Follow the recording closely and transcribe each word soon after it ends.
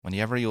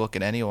Whenever you look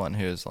at anyone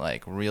who's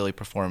like really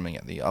performing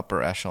at the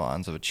upper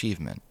echelons of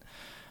achievement,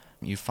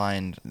 you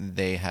find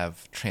they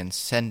have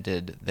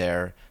transcended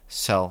their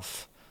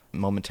self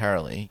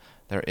momentarily.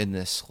 They're in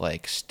this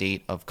like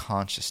state of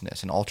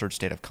consciousness, an altered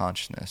state of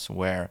consciousness,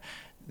 where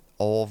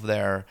all of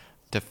their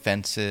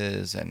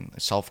defenses and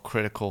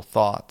self-critical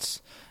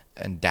thoughts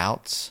and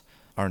doubts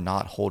are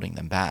not holding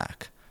them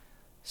back.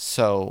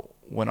 So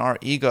when our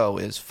ego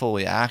is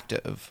fully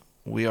active,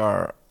 we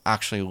are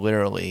actually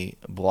literally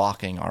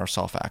blocking our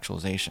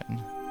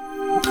self-actualization.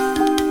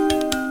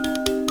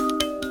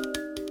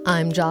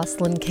 I'm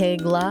Jocelyn K.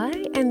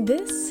 Glei, and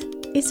this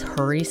is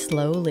Hurry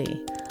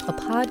Slowly, a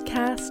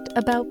podcast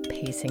about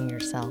pacing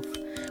yourself,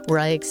 where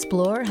I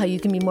explore how you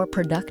can be more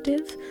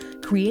productive,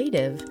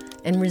 creative,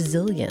 and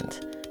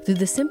resilient through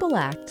the simple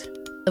act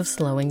of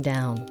slowing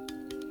down.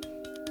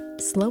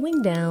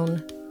 Slowing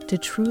down to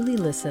truly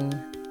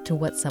listen to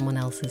what someone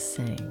else is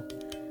saying.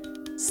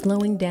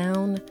 Slowing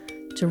down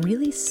to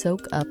really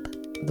soak up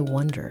the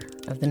wonder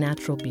of the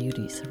natural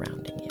beauty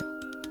surrounding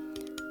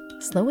you.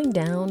 Slowing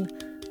down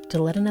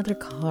to let another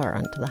car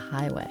onto the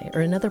highway or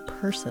another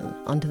person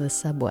onto the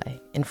subway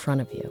in front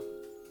of you.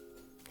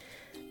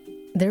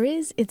 There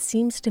is, it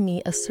seems to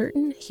me, a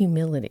certain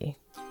humility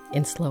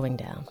in slowing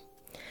down,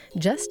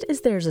 just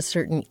as there's a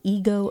certain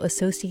ego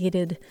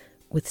associated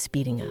with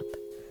speeding up,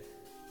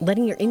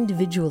 letting your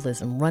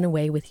individualism run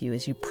away with you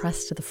as you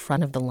press to the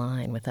front of the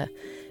line with a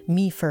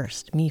me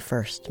first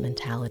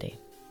mentality.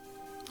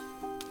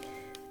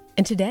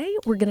 And today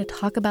we're going to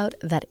talk about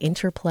that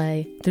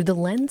interplay through the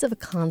lens of a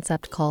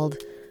concept called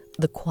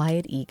the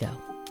quiet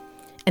ego,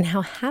 and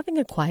how having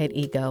a quiet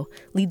ego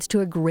leads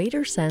to a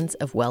greater sense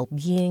of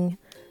well-being,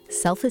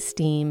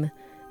 self-esteem,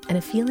 and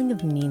a feeling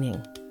of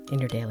meaning in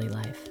your daily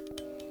life.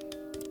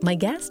 My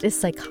guest is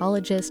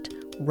psychologist,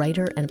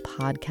 writer, and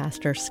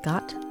podcaster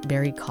Scott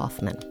Barry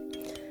Kaufman.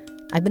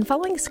 I've been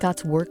following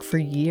Scott's work for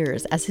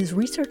years as his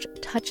research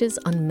touches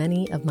on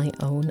many of my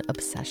own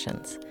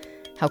obsessions.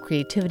 How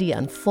creativity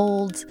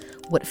unfolds,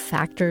 what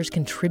factors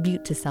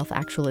contribute to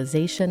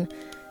self-actualization,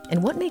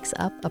 and what makes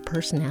up a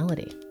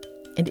personality?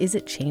 And is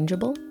it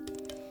changeable?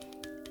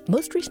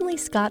 Most recently,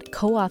 Scott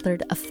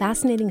co-authored a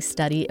fascinating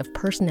study of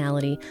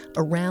personality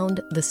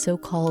around the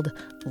so-called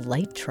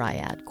light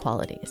triad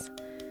qualities.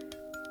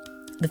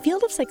 The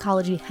field of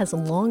psychology has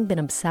long been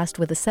obsessed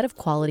with a set of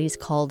qualities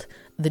called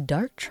the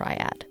dark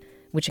triad,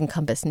 which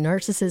encompass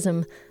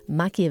narcissism,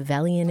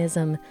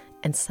 Machiavellianism,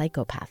 and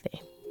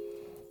psychopathy.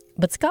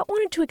 But Scott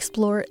wanted to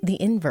explore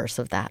the inverse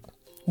of that.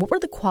 What were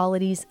the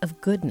qualities of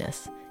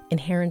goodness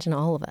inherent in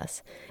all of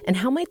us, and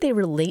how might they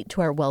relate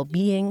to our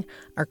well-being,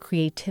 our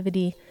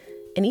creativity,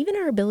 and even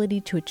our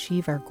ability to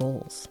achieve our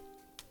goals?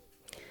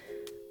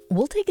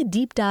 We'll take a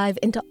deep dive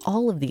into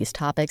all of these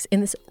topics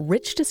in this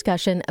rich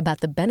discussion about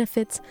the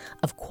benefits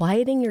of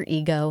quieting your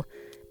ego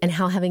and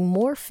how having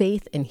more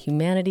faith in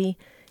humanity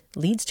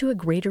leads to a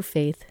greater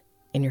faith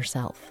in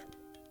yourself.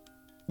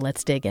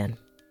 Let's dig in.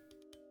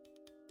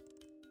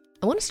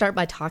 I want to start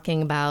by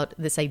talking about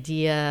this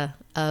idea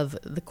of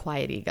the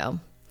quiet ego.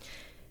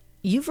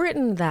 You've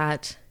written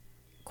that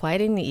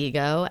quieting the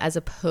ego, as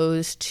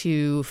opposed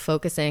to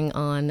focusing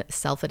on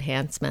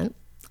self-enhancement,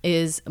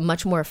 is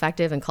much more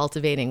effective in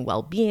cultivating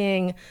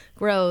well-being,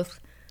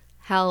 growth,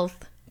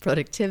 health,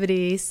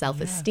 productivity,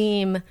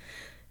 self-esteem. Yes.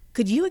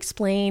 Could you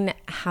explain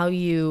how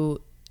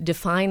you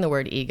define the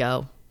word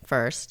ego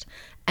first,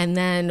 and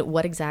then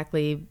what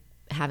exactly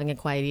having a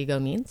quiet ego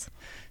means?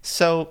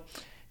 So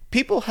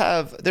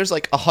there's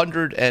like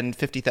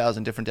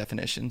 150,000 different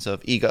definitions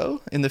of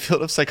ego in the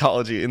field of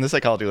psychology, in the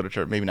psychology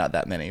literature. Maybe not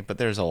that many, but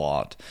there's a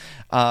lot.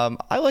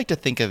 I like to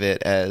think of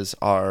it as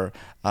our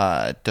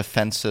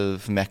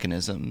defensive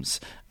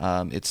mechanisms.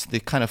 It's the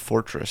kind of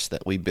fortress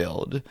that we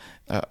build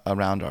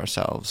around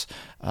ourselves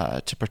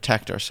to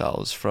protect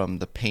ourselves from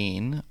the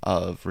pain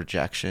of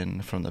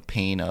rejection, from the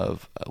pain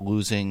of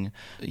losing,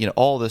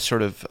 all the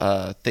sort of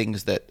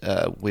things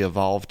that we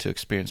evolved to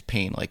experience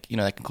pain. Like,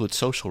 that includes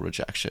social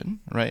rejection,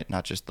 right?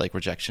 Not just like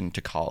rejection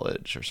to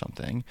college or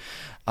something.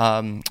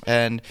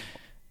 And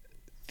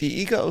the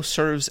ego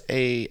serves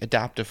a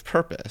adaptive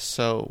purpose.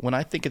 So when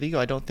I think of the ego,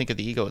 I don't think of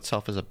the ego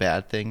itself as a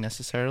bad thing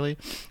necessarily.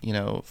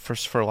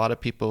 For a lot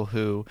of people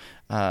who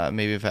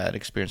maybe have had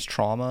experienced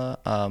trauma,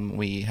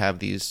 we have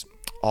these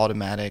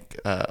automatic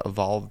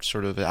evolved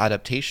sort of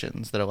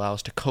adaptations that allow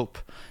us to cope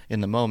in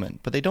the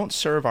moment, but they don't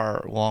serve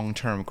our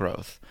long-term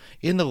growth.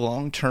 In the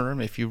long term,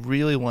 if you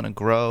really want to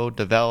grow,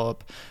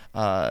 develop,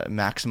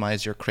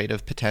 maximize your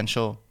creative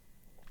potential,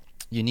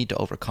 you need to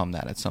overcome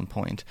that at some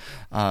point.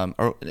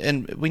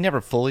 And we never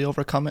fully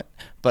overcome it,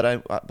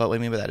 but what I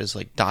mean by that is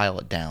like dial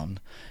it down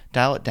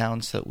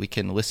so that we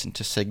can listen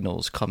to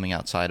signals coming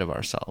outside of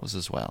ourselves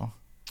as well.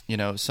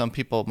 Some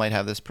people might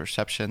have this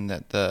perception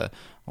that the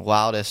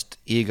loudest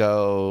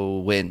ego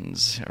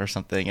wins or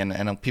something,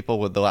 and people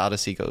with the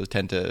loudest ego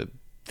tend to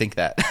think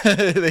that.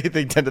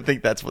 They tend to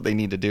think that's what they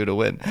need to do to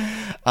win.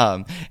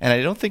 And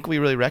I don't think we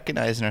really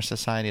recognize in our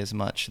society as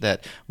much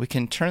that we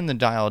can turn the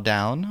dial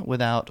down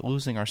without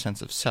losing our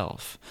sense of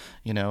self.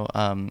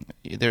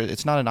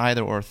 It's not an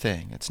either or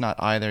thing. It's not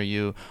either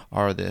you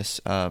are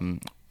this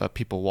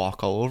people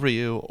walk all over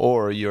you,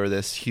 or you're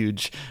this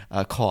huge,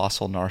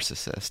 colossal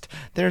narcissist.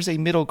 There's a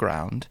middle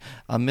ground,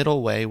 a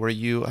middle way where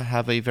you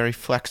have a very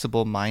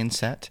flexible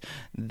mindset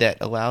that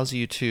allows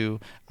you to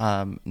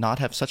not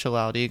have such a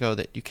loud ego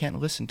that you can't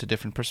listen to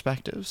different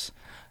perspectives.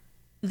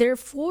 There are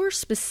 4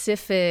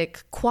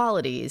 specific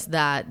qualities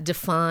that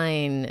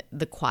define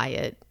the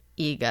quiet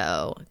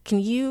ego. Can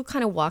you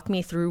kind of walk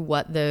me through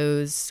what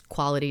those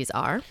qualities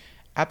are?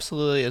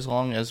 Absolutely, as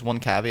long as one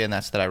caveat, and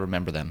that's that I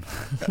remember them.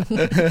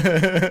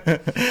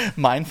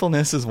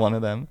 Mindfulness is one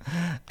of them,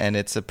 and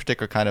it's a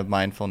particular kind of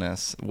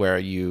mindfulness where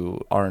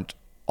you aren't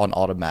on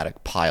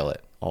automatic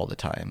pilot all the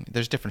time.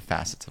 There's different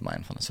facets of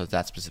mindfulness, so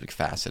that specific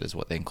facet is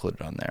what they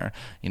included on there.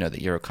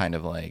 That you're kind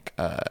of like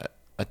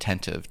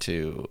attentive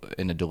to,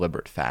 in a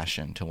deliberate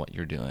fashion, to what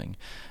you're doing,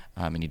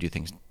 and you do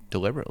things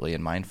deliberately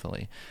and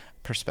mindfully.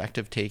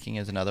 Perspective taking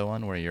is another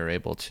one where you're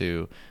able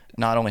to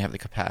not only have the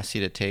capacity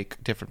to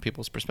take different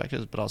people's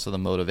perspectives, but also the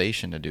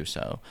motivation to do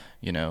so.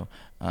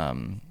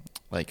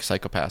 Like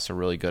psychopaths are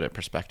really good at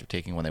perspective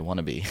taking when they want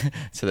to be,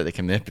 so that they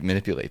can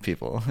manipulate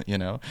people.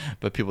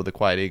 But people with the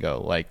quiet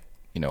ego,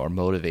 are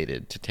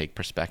motivated to take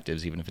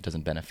perspectives even if it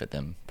doesn't benefit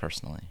them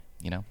personally.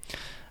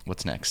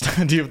 What's next?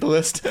 Do you have the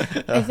list?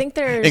 I think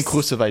there's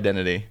inclusive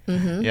identity.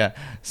 Mm-hmm. Yeah.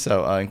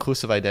 So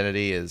inclusive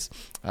identity is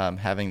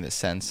having this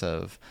sense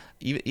of,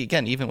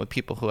 even with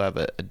people who have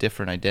a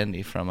different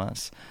identity from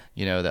us,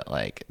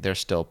 that they're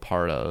still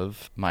part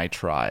of my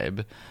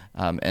tribe,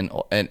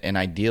 and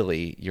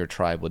ideally your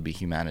tribe would be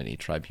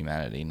tribe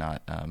humanity,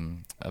 not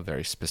a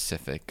very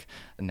specific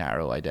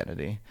narrow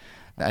identity.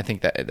 I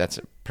think that's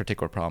a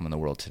particular problem in the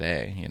world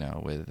today,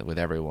 with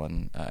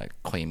everyone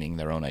claiming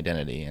their own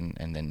identity,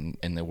 and then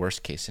in the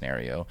worst case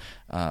scenario,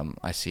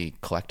 I see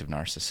collective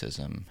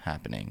narcissism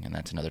happening, and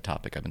that's another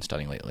topic I've been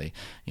studying lately.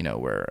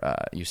 Where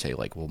you say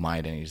well, my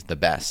identity is the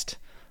best,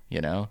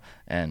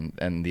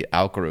 and the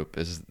out group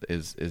is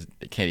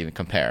can't even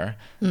compare,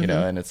 mm-hmm.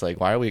 And it's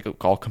why are we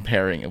all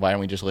comparing? Why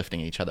aren't we just lifting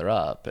each other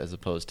up as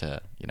opposed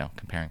to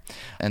comparing?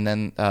 And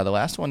then the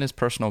last one is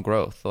personal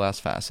growth. The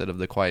last facet of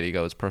the quiet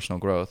ego is personal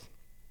growth.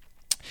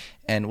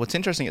 And what's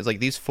interesting is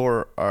these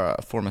 4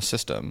 form a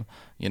system,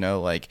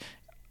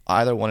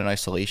 either one in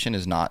isolation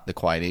is not the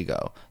quiet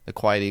ego. The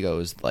quiet ego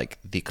is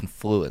the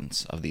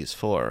confluence of these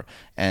 4.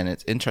 And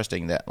it's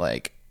interesting that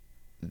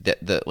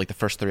the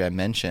first 3 I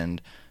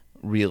mentioned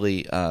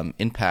really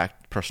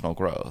impact personal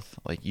growth.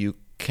 You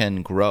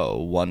can grow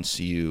once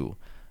you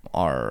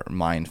are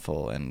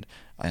mindful and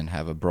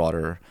have a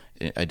broader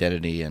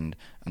identity and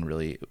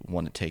really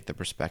want to take the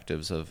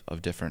perspectives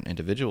of different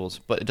individuals,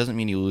 but it doesn't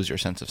mean you lose your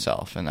sense of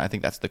self. And I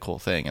think that's the cool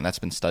thing, and that's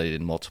been studied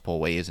in multiple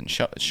ways and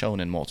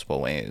shown in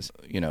multiple ways.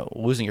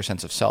 Losing your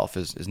sense of self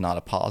is not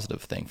a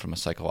positive thing from a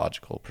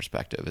psychological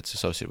perspective. It's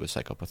associated with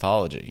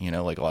psychopathology.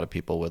 A lot of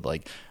people with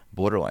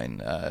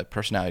borderline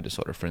personality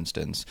disorder, for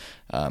instance,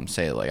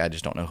 say I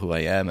just don't know who I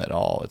am at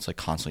all. It's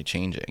constantly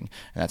changing,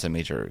 and that's a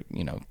major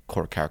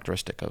core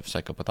characteristic of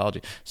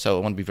psychopathology. So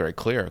I want to be very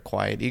clear: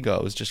 quiet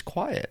ego is just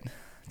quiet.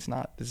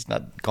 It's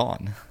not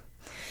gone.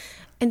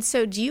 And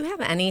so do you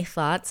have any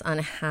thoughts on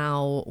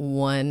how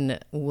one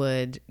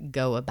would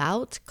go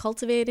about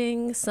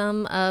cultivating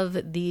some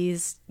of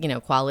these,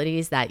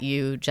 qualities that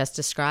you just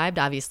described?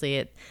 Obviously,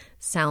 it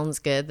sounds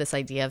good, this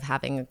idea of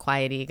having a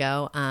quiet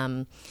ego.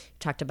 You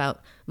talked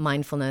about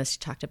mindfulness.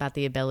 You talked about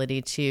the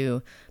ability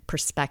to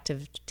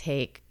perspective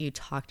take. You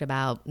talked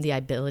about the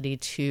ability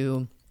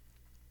to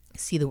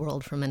see the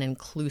world from an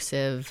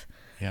inclusive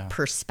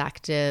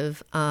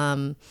perspective.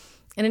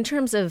 And in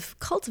terms of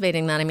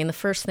cultivating that, the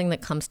first thing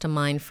that comes to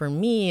mind for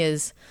me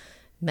is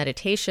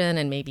meditation,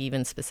 and maybe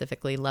even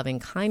specifically loving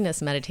kindness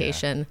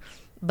meditation. Yeah.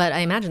 But I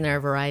imagine there are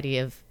a variety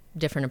of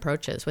different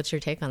approaches. What's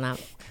your take on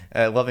that?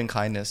 Loving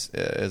kindness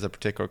is a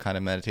particular kind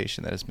of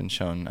meditation that has been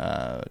shown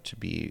to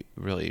be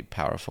really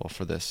powerful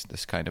for this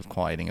kind of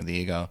quieting of the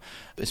ego,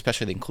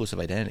 especially the inclusive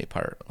identity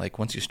part.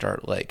 Once you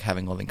start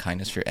having loving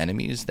kindness for your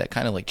enemies, that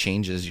kind of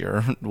changes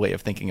your way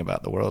of thinking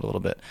about the world a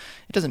little bit.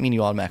 It doesn't mean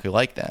you automatically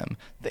like them.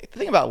 The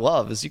thing about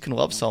love is you can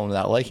love someone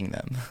without liking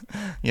them,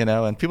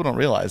 and people don't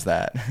realize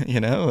that.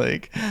 There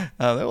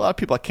are a lot of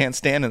people I can't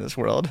stand in this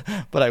world,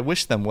 but I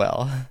wish them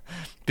well,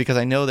 because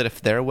I know that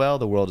if they're well,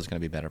 the world is going to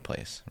be a better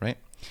place, right?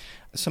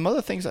 Some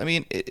other things,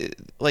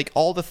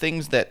 all the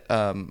things that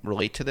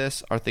relate to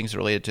this are things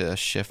related to a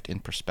shift in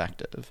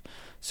perspective.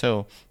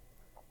 So,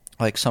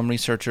 some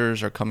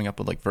researchers are coming up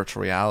with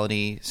virtual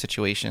reality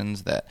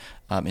situations that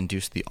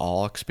induce the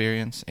awe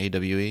experience,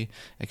 AWE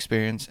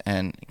experience,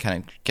 and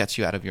kind of gets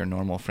you out of your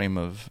normal frame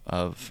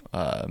of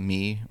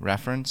me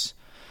reference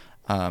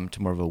to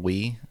more of a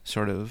we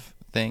sort of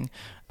thing.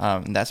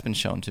 And that's been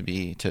shown to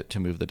be to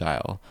move the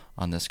dial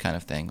on this kind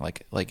of thing.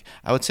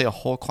 I would say a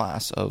whole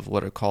class of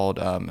what are called,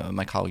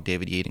 my colleague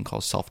David Yaden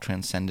calls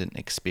self-transcendent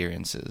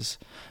experiences,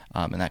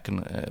 And that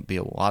can be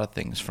a lot of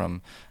things,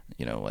 from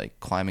like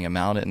climbing a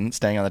mountain and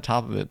staying on the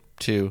top of it,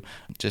 to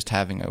just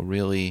having a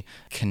really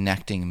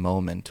connecting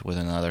moment with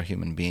another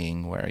human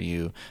being where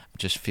you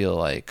just feel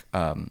like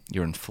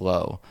you're in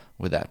flow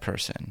with that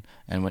person.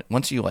 And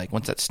once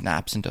that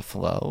snaps into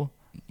flow,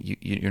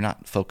 you're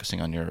not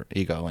focusing on your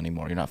ego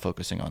anymore. You're not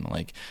focusing on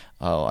like,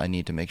 oh, I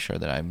need to make sure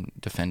that I'm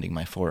defending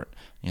my fort.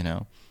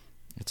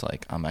 It's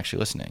like I'm actually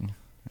listening.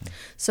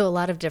 So a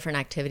lot of different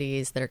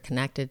activities that are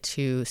connected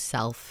to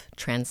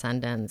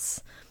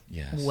self-transcendence,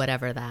 Yes.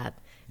 whatever that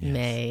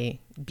may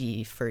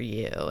be for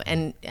you.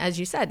 And as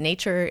you said,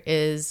 nature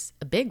is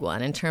a big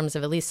one in terms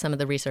of at least some of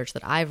the research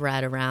that I've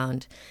read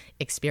around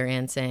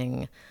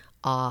experiencing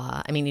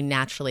awe. I mean, you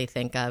naturally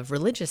think of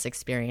religious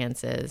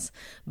experiences,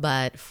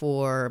 but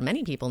for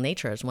many people,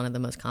 nature is one of the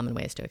most common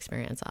ways to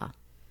experience awe.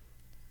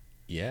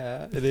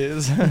 Yeah, it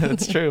is.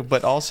 It's true.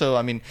 But also,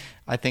 I mean,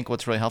 I think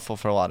what's really helpful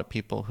for a lot of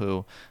people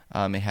who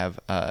may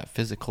have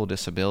physical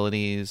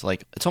disabilities,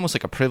 like it's almost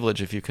like a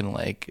privilege if you can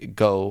like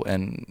go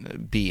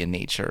and be in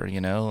nature,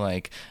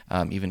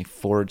 even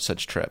forward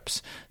such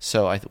trips.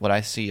 So what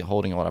I see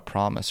holding a lot of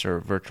promise are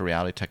virtual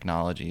reality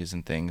technologies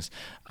and things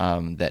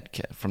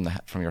that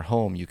from your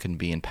home you can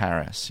be in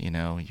Paris. You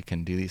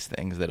can do these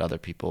things that other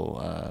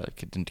people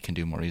can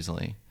do more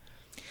easily.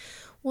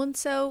 Well, and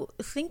so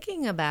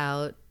thinking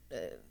about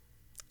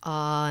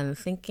awe and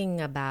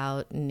thinking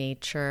about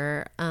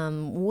nature,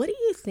 what do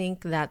you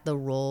think that the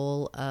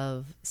role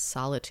of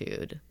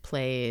solitude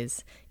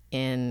plays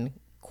in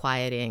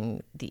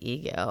quieting the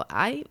ego?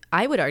 I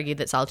would argue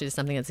that solitude is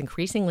something that's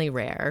increasingly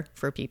rare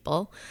for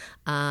people,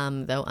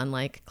 though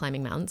unlike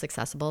climbing mountains,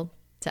 accessible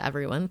to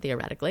everyone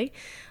theoretically.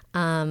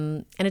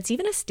 And it's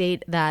even a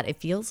state that it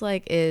feels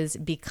like is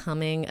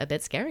becoming a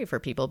bit scary for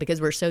people because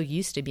we're so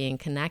used to being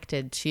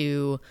connected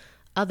to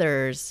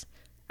others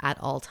at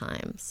all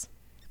times.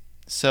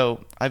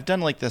 So I've done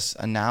like this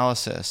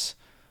analysis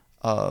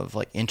of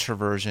like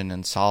introversion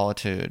and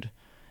solitude,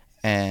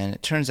 and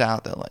it turns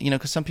out that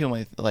because some people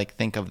might like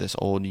think of this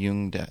old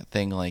Jung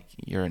thing, like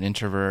you're an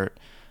introvert,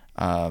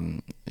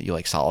 you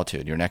like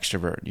solitude, you're an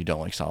extrovert, you don't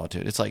like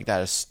solitude. It's like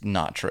that is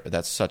not true.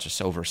 That's such a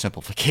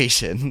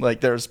oversimplification.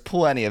 Like there's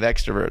plenty of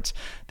extroverts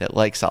that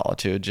like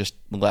solitude, just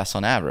less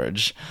on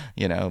average,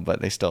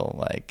 but they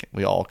still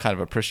we all kind of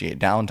appreciate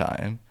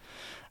downtime.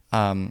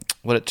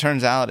 What it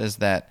turns out is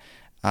that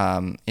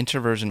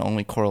introversion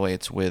only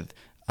correlates with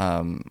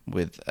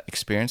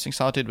experiencing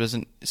solitude, but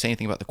doesn't say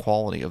anything about the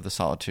quality of the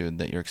solitude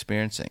that you're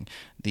experiencing.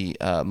 The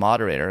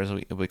moderator, as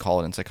we call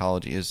it in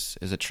psychology, is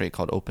a trait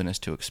called openness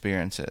to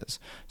experiences.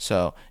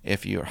 So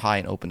if you're high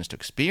in openness to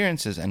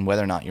experiences, and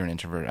whether or not you're an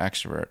introvert or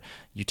extrovert,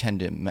 you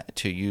tend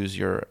to use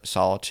your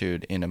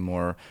solitude in a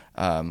more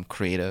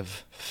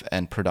creative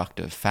and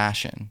productive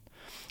fashion,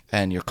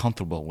 and you're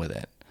comfortable with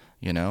it.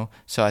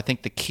 So I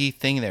think the key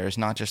thing there is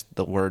not just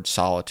the word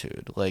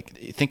solitude. Like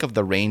think of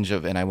the range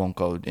of, and I won't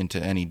go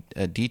into any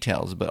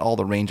details, but all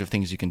the range of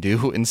things you can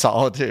do in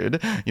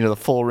solitude. The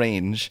full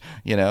range.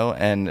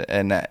 And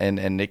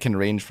it can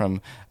range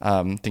from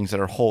things that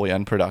are wholly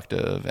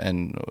unproductive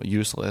and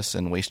useless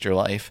and waste your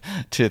life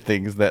to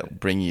things that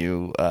bring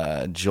you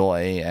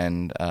joy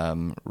and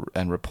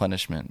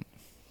replenishment.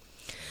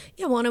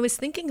 Yeah, well, and I was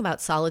thinking about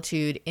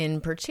solitude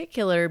in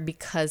particular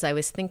because I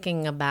was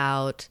thinking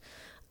about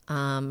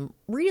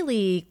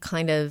really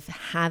kind of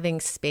having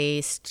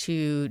space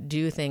to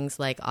do things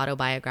like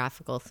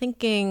autobiographical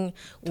thinking,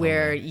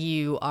 where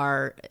you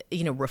are,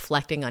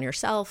 reflecting on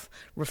yourself,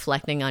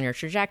 reflecting on your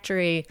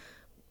trajectory,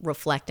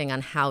 reflecting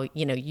on how,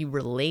 you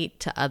relate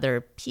to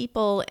other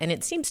people. And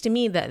it seems to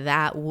me that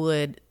that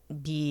would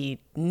be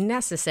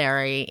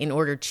necessary in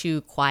order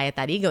to quiet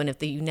that ego. And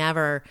if you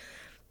never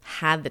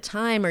had the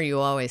time, or you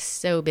were always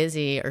so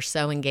busy or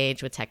so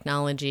engaged with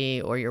technology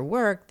or your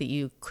work that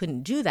you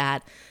couldn't do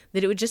that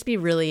it would just be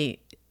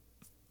really,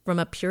 from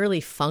a purely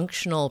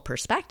functional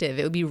perspective,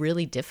 it would be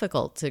really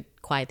difficult to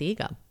quiet the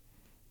ego.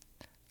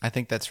 I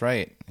think that's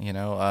right.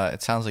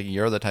 It sounds like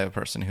you're the type of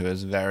person who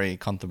is very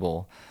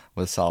comfortable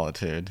with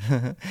solitude.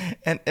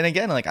 and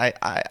again, like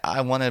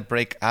I want to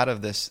break out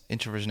of this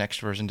introversion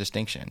extroversion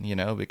distinction,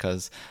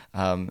 because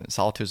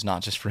solitude is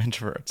not just for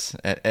introverts.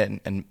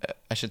 And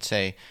I should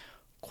say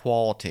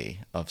quality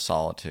of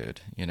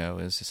solitude,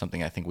 is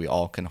something I think we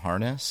all can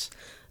harness.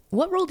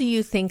 What role do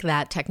you think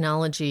that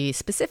technology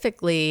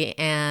specifically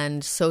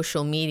and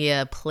social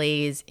media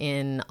plays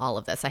in all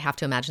of this? I have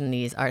to imagine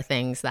these are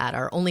things that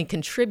are only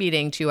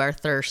contributing to our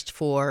thirst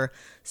for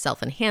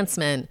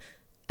self-enhancement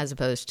as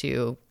opposed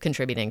to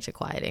contributing to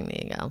quieting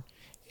the ego.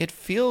 It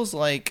feels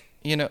like,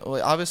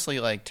 obviously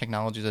like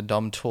technology is a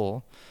dumb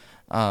tool.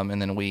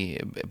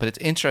 But it's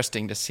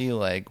interesting to see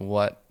like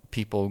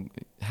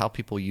how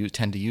people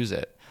tend to use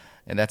it.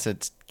 And that's a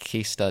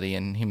case study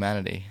in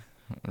humanity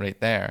right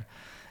there.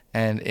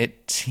 And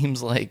it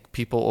seems like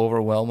people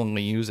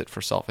overwhelmingly use it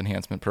for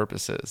self-enhancement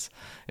purposes.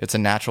 It's a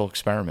natural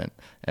experiment,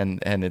 and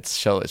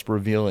it's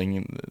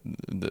revealing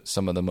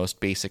some of the most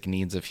basic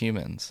needs of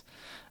humans.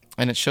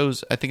 And it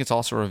shows, I think it's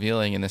also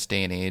revealing in this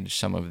day and age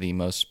some of the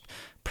most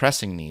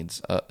pressing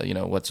needs,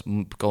 what's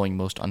going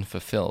most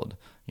unfulfilled.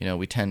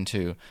 We tend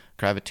to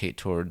gravitate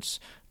towards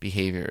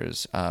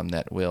behaviors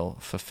that will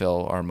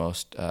fulfill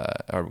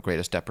our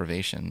greatest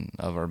deprivation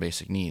of our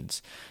basic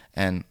needs.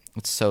 And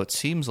so it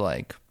seems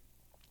like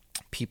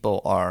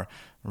people are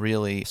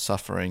really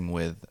suffering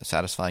with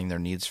satisfying their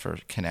needs for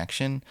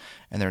connection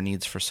and their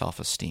needs for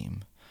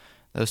self-esteem.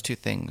 Those two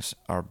things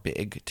are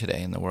big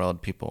today in the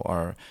world. People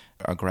are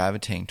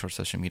gravitating towards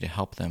social media to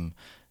help them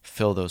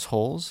fill those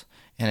holes.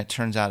 And it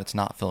turns out it's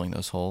not filling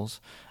those holes.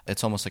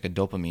 It's almost like a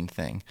dopamine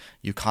thing.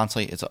 You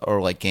constantly,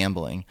 or like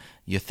gambling.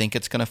 You think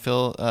it's going to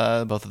fill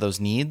both of those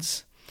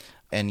needs,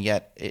 and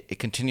yet it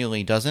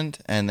continually doesn't.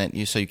 And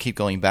then so you keep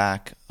going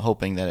back,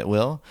 hoping that it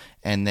will.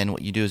 And then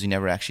what you do is you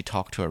never actually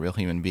talk to a real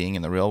human being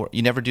in the real world.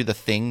 You never do the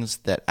things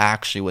that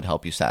actually would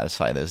help you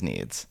satisfy those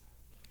needs.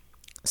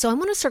 So I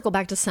want to circle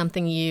back to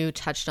something you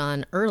touched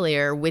on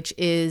earlier, which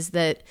is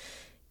that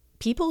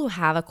people who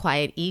have a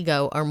quiet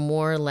ego are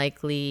more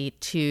likely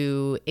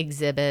to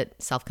exhibit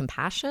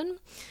self-compassion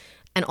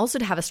and also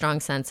to have a strong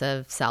sense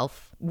of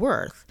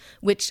self-worth,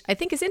 which I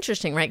think is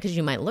interesting, right? Because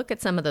you might look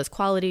at some of those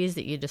qualities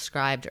that you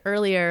described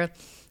earlier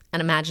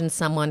and imagine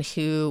someone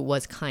who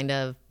was kind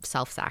of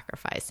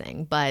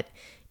self-sacrificing, but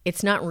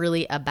it's not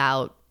really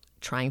about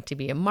trying to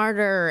be a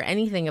martyr or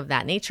anything of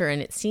that nature.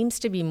 And it seems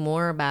to be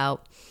more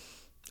about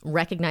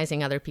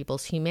recognizing other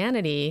people's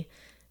humanity,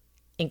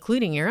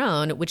 including your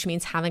own, which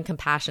means having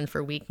compassion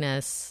for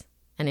weakness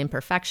and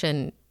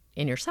imperfection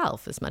in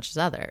yourself as much as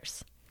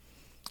others.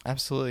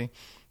 Absolutely.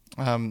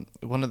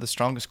 One of the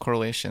strongest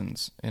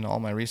correlations in all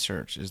my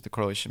research is the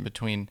correlation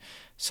between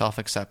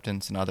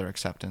self-acceptance and other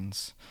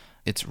acceptance.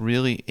 It's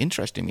really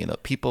interesting to me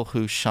that people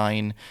who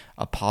shine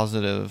a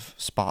positive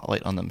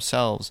spotlight on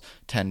themselves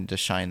tend to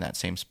shine that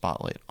same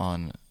spotlight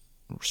on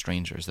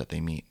strangers that they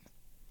meet.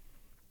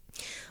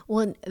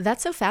 Well,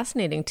 that's so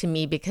fascinating to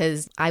me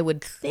because I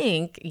would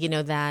think,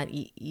 that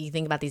you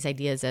think about these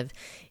ideas of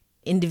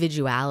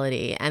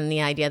individuality and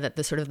the idea that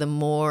the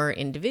more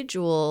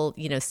individual,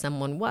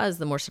 someone was,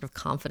 the more sort of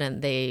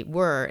confident they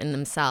were in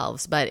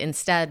themselves. But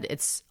instead,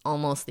 it's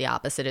almost the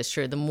opposite is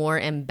true. The more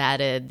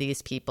embedded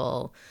these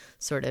people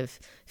sort of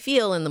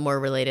feel and the more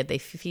related they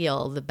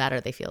feel, the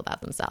better they feel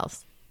about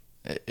themselves.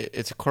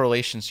 It's a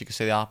correlation, so you could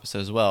say the opposite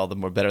as well. The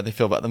more better they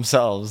feel about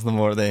themselves, the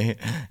more they,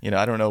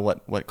 I don't know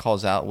what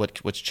calls out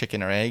which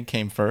chicken or egg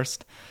came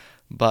first,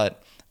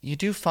 but you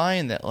do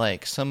find that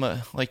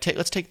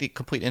let's take the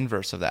complete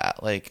inverse of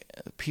that. Like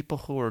people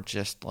who are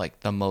just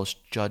like the most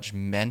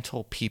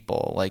judgmental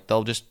people, like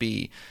they'll just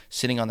be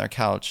sitting on their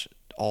couch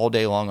all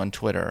day long on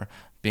Twitter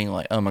being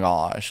like, oh my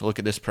gosh, look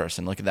at this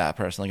person, look at that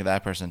person, look at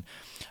that person.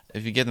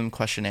 If you give them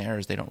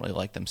questionnaires, they don't really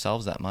like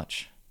themselves that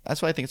much. That's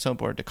why I think it's so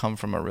important to come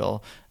from a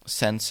real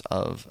sense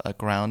of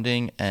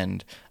grounding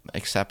and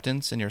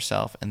acceptance in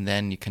yourself, and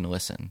then you can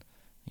listen.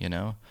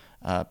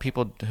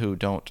 People who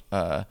don't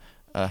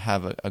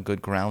have a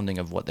good grounding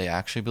of what they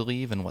actually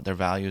believe and what their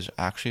values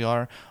actually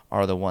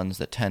are the ones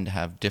that tend to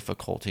have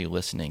difficulty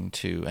listening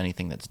to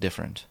anything that's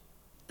different.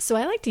 So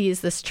I like to use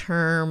this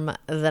term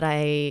that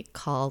I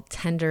call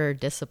tender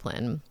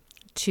discipline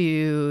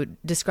to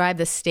describe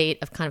the state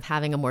of kind of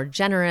having a more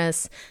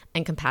generous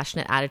and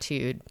compassionate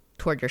attitude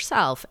toward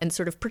yourself, and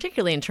sort of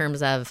particularly in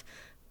terms of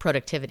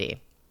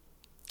productivity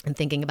and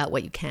thinking about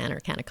what you can or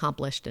can't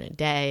accomplish in a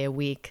day, a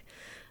week,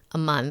 a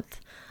month,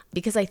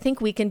 because I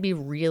think we can be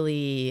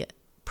really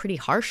pretty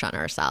harsh on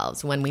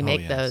ourselves when we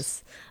make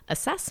those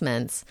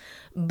assessments.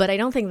 But I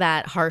don't think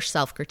that harsh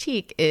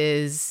self-critique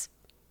is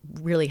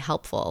really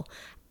helpful.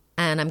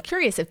 And I'm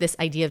curious if this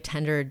idea of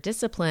tender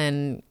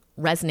discipline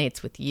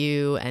resonates with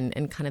you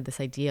and kind of this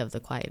idea of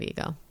the quiet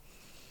ego.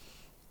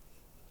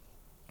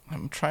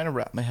 I'm trying to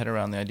wrap my head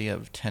around the idea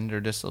of tender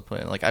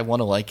discipline. Like, I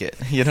want to like it.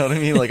 You know what I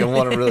mean? Like, I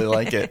want to really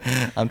like it.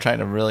 I'm trying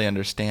to really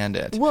understand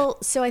it.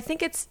 Well, so I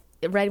think it's,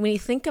 right, when you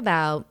think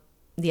about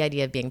the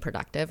idea of being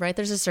productive, right,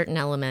 there's a certain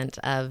element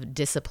of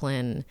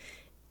discipline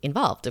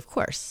involved, of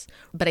course.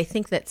 But I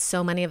think that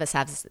so many of us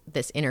have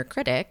this inner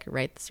critic,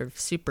 right, sort of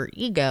super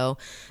ego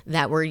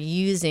that we're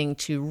using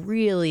to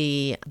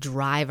really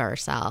drive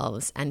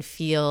ourselves and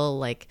feel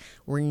like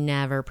we're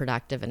never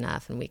productive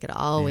enough and we could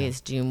always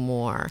do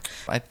more.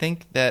 I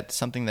think that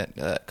something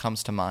that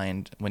comes to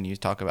mind when you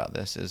talk about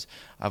this is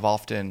I've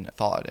often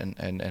thought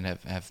and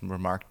have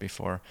remarked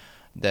before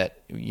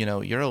that,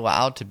 you're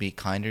allowed to be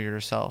kinder to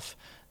yourself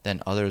than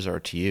others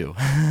are to you.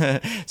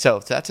 So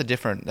that's a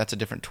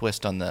different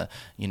twist on the,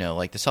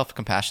 like the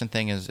self-compassion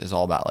thing is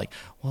all about like,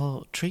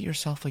 well, treat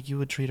yourself like you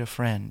would treat a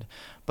friend.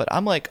 But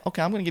I'm like,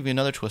 okay, I'm going to give you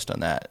another twist on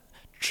that.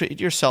 Treat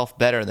yourself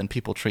better than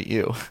people treat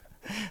you.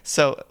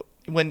 So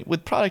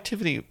with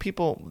productivity,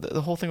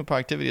 the whole thing with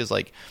productivity is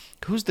like,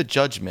 who's the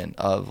judgment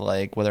of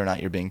like whether or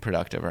not you're being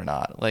productive or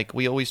not? Like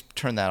we always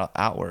turn that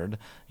outward,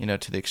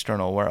 to the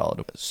external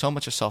world. So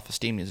much of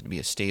self-esteem needs to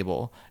be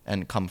stable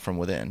and come from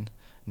within,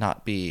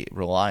 not be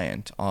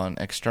reliant on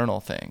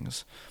external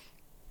things.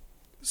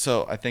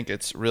 So I think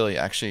it's really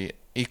actually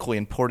equally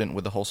important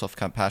with the whole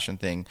self-compassion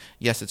thing.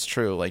 Yes, it's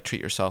true, like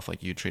treat yourself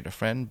like you treat a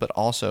friend, but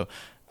also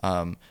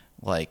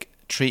like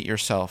treat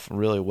yourself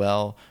really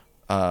well,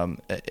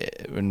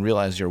 and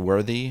realize you're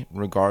worthy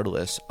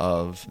regardless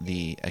of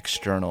the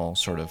external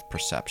sort of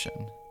perception.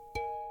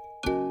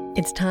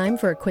 It's time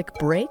for a quick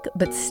break,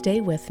 but stay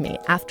with me.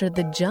 After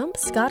the jump,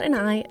 Scott and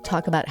I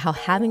talk about how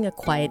having a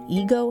quiet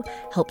ego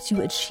helps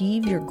you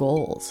achieve your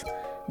goals.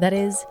 That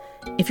is,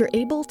 if you're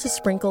able to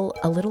sprinkle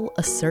a little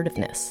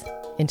assertiveness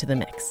into the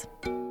mix.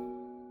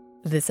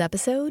 This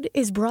episode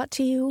is brought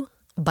to you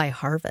by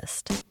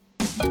Harvest.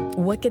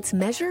 What gets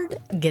measured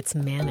gets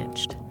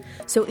managed.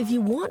 So if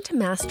you want to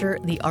master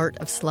the art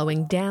of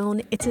slowing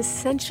down, it's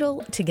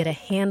essential to get a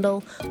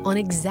handle on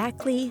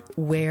exactly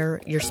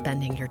where you're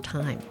spending your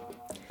time.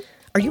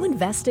 Are you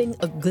investing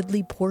a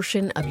goodly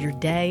portion of your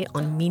day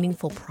on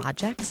meaningful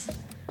projects?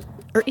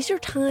 Or is your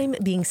time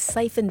being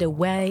siphoned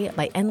away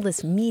by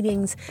endless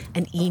meetings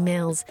and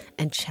emails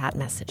and chat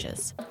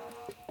messages?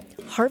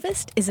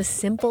 Harvest is a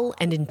simple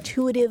and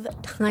intuitive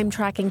time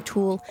tracking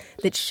tool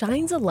that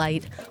shines a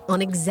light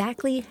on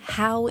exactly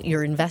how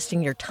you're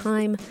investing your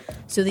time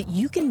so that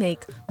you can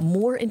make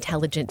more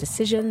intelligent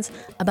decisions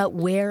about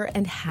where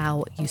and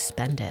how you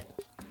spend it.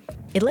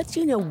 It lets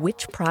you know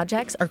which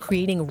projects are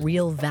creating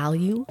real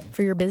value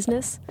for your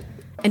business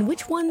and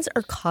which ones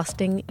are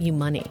costing you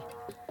money.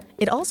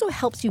 It also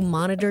helps you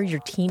monitor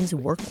your team's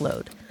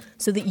workload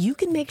so that you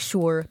can make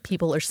sure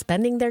people are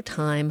spending their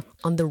time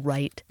on the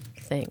right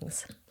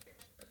things.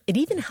 It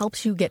even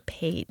helps you get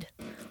paid.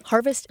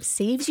 Harvest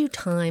saves you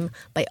time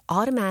by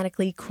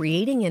automatically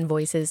creating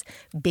invoices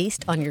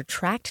based on your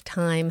tracked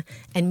time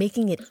and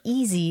making it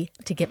easy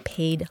to get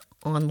paid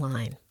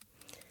online.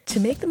 To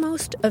make the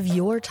most of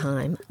your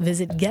time,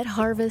 visit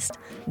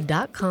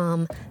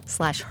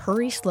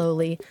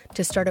getharvest.com/hurryslowly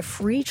to start a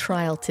free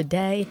trial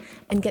today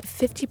and get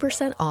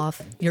 50%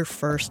 off your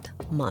first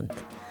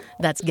month.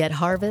 That's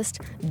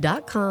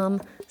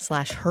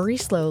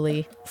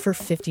getharvest.com/hurryslowly for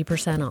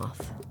 50%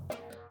 off.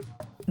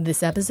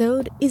 This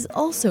episode is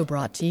also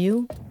brought to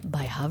you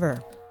by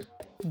Hover.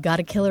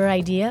 Got a killer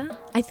idea?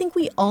 I think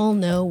we all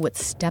know what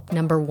step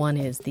number 1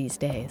 is these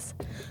days.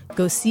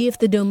 Go see if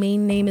the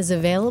domain name is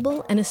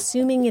available, and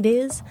assuming it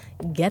is,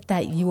 get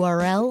that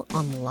URL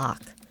on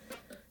lock.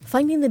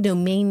 Finding the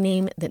domain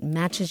name that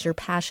matches your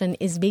passion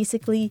is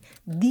basically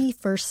the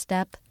first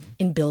step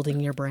in building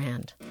your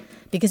brand.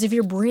 Because if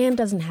your brand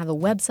doesn't have a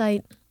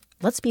website,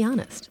 let's be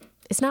honest,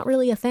 it's not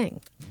really a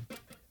thing.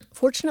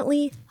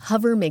 Fortunately,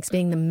 Hover makes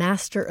being the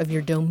master of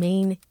your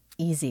domain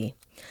easy.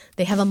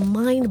 They have a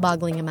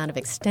mind-boggling amount of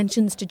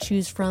extensions to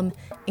choose from,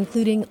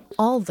 including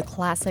all the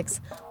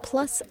classics,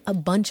 plus a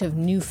bunch of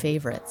new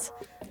favorites,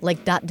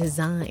 like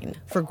 .design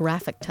for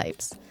graphic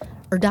types,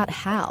 or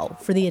 .how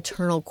for the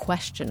eternal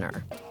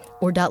questioner,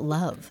 or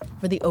 .love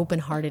for the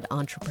open-hearted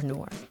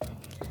entrepreneur.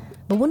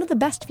 But one of the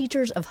best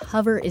features of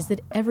Hover is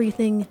that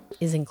everything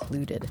is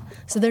included,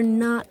 so they're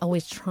not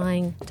always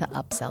trying to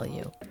upsell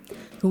you.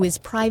 Whois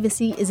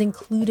Privacy is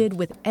included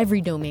with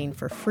every domain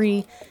for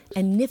free,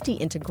 and nifty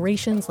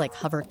integrations like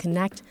Hover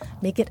Connect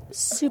make it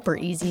super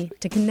easy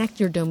to connect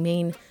your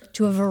domain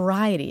to a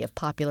variety of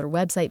popular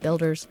website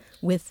builders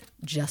with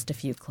just a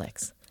few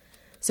clicks.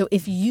 So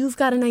if you've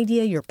got an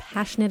idea you're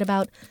passionate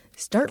about,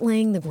 start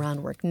laying the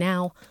groundwork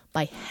now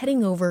by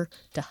heading over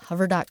to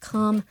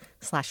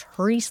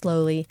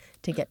hover.com/hurryslowly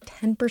to get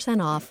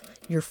 10% off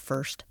your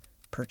first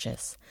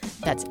purchase.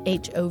 That's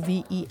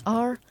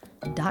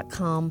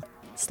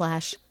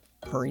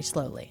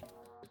hover.com/hurryslowly.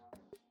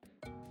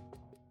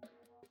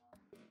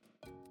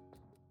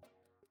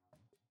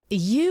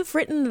 You've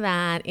written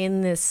that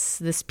in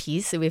this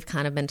piece that we've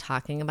kind of been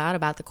talking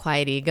about the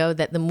quiet ego,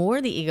 that the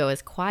more the ego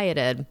is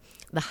quieted,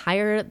 the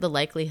higher the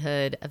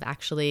likelihood of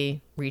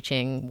actually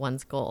reaching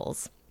one's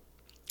goals.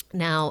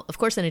 Now, of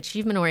course, an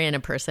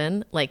achievement-oriented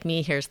person like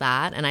me hears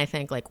that, and I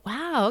think like,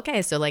 wow,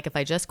 okay, so like if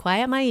I just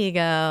quiet my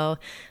ego,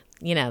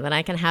 then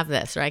I can have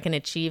this or I can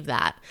achieve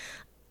that.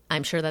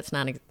 I'm sure that's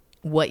not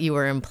what you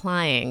were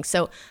implying.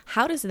 So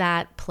how does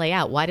that play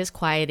out? Why does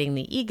quieting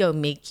the ego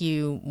make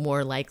you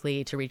more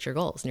likely to reach your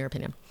goals, in your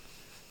opinion?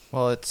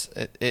 Well,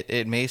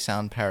 it may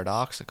sound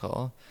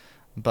paradoxical,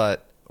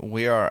 but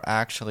we are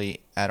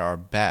actually at our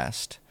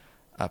best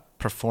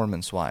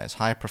performance-wise,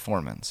 high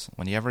performance.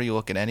 Whenever you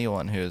look at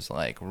anyone who's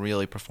like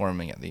really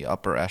performing at the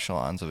upper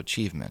echelons of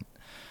achievement,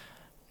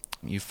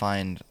 you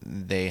find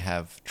they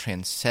have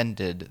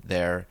transcended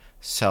their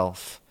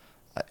self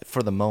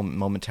for the moment,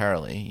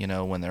 momentarily,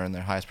 when they're in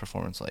their highest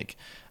performance, like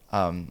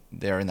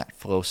they're in that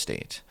flow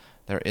state.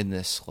 They're in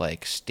this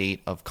like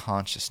state of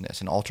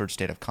consciousness, an altered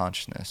state of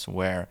consciousness,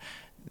 where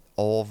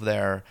all of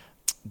their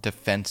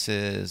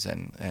defenses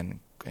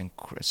and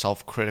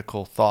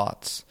self-critical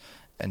thoughts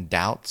and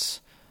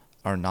doubts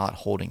are not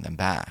holding them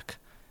back.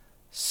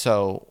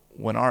 So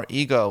when our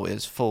ego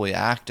is fully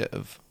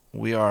active,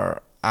 we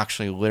are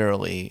actually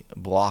literally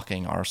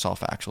blocking our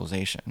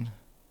self-actualization.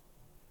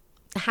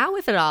 How,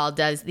 if at all,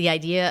 does the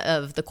idea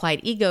of the quiet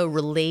ego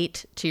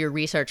relate to your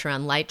research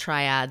around light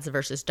triads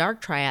versus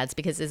dark triads?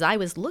 Because as I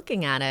was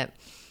looking at it,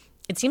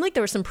 it seemed like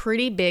there was some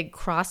pretty big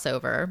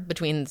crossover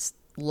between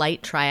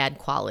light triad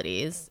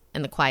qualities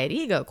and the quiet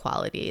ego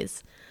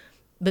qualities.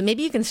 But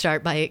maybe you can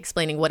start by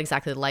explaining what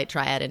exactly the light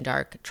triad and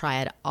dark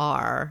triad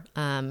are,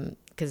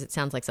 because it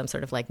sounds like some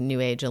sort of like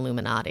New Age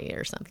Illuminati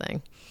or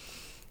something.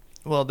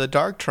 Well, the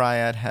dark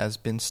triad has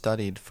been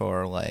studied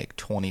for like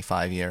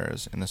 25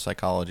 years in the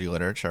psychology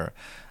literature.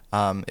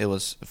 It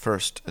was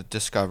first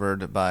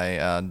discovered by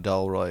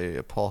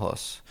Delroy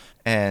Pujols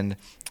and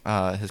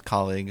his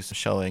colleagues,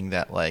 showing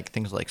that like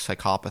things like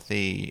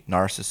psychopathy,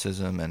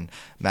 narcissism, and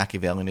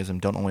Machiavellianism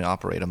don't only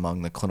operate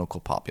among the clinical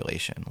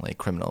population, like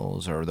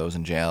criminals or those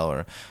in jail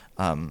or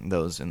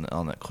those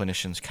on the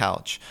clinician's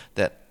couch.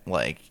 That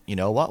like, you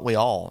know what, we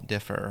all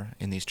differ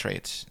in these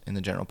traits in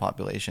the general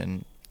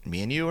population.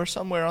 Me and you are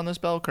somewhere on this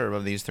bell curve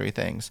of these three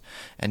things,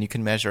 and you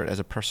can measure it as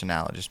a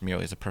personality, just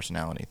merely as a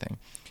personality thing.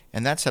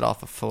 And that set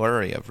off a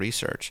flurry of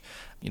research.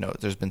 You know,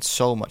 there's been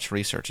so much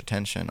research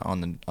attention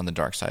on the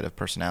dark side of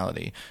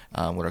personality,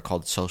 what are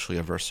called socially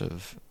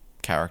aversive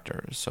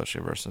characters,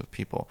 socially aversive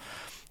people.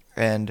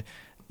 And,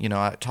 you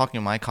know, talking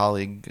to my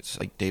colleagues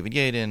like David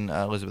Yaden,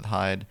 Elizabeth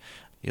Hyde,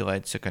 Eli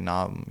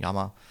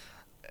Tsukanayama,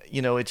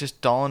 you know, it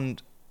just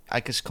dawned. I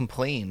just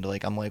complained,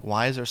 like, I'm like,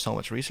 why is there so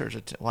much research?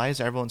 Why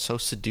is everyone so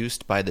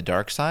seduced by the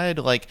dark side?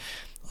 Like,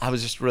 I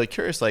was just really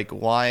curious, like,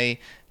 why,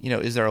 you know,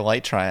 is there a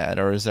light triad,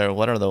 or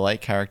what are the light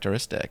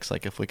characteristics?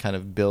 Like, if we kind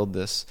of build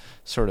this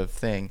sort of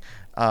thing,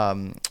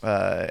 and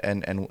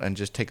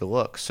just take a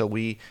look. So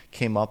we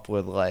came up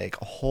with a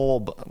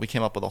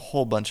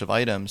whole bunch of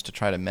items to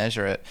try to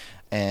measure it,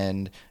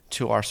 and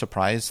to our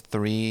surprise,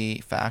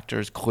 3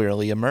 factors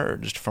clearly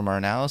emerged from our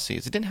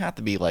analyses. It didn't have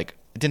to be a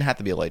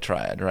light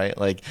triad, right?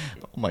 Like,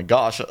 oh my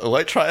gosh, a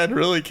light triad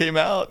really came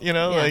out, you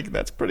know, like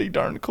that's pretty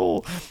darn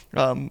cool.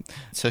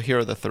 So here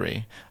are the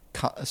 3.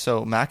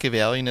 So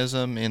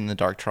Machiavellianism in the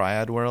dark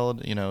triad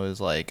world, you know,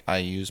 is like, I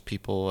use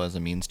people as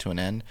a means to an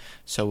end.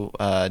 So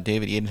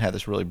David Yaden had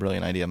this really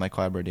brilliant idea. My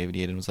collaborator David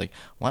Yaden was like,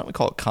 why don't we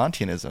call it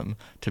Kantianism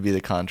to be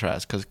the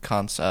contrast? Because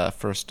Kant's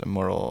first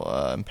moral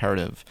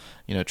imperative,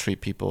 you know,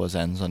 treat people as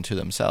ends unto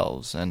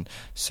themselves. And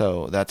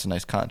so that's a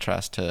nice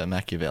contrast to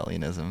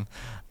Machiavellianism.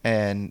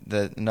 And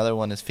another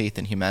one is faith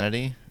in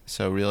humanity.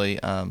 So really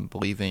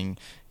believing,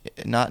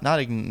 not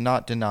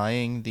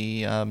denying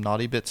the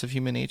naughty bits of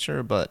human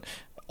nature, but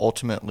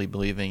ultimately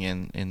believing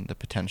in the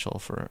potential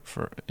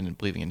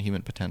believing in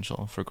human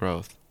potential for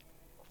growth.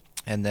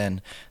 And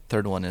then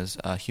third one is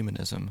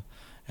humanism,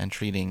 and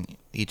treating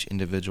each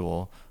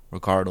individual,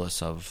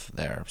 regardless of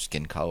their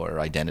skin color,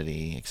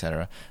 identity,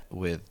 etc.,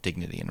 with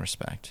dignity and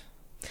respect.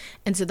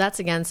 And so that's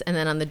against, and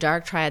then on the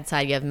dark triad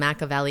side, you have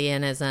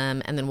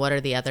Machiavellianism, and then what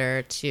are the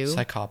other 2?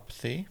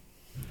 Psychopathy.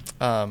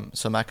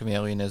 So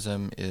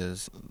Machiavellianism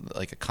is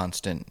like a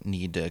constant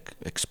need to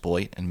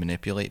exploit and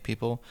manipulate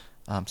people.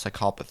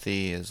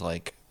 Psychopathy is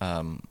like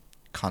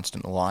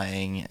constant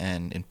lying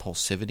and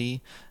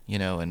impulsivity, you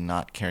know, and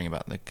not caring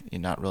about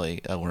not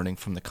really learning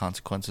from the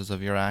consequences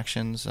of your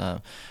actions,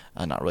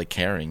 not really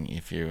caring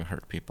if you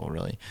hurt people,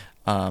 really.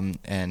 And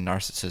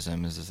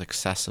narcissism is this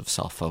excessive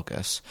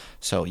self-focus.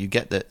 So you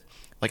get that,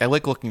 like, I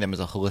like looking at them as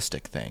a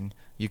holistic thing.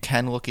 You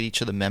can look at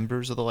each of the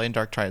members of the light and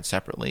dark triad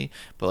separately,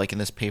 but like in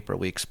this paper,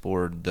 we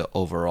explored the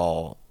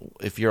overall.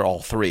 If you're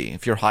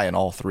high in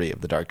all 3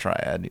 of the dark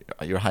triad,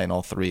 you're high in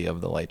all 3 of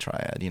the light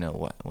triad. You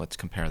know, let's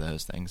compare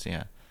those things.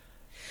 Yeah.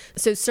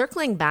 So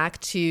circling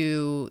back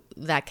to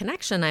that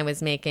connection I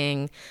was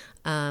making,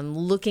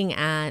 looking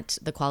at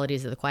the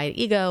qualities of the quiet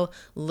ego,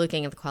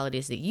 looking at the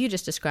qualities that you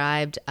just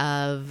described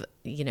of,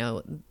 you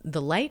know,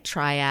 the light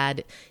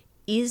triad.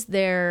 Is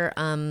there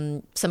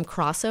some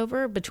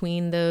crossover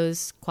between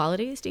those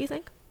qualities, do you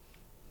think?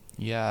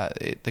 Yeah,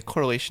 the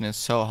correlation is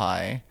so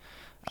high.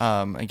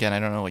 Again, I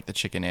don't know, like the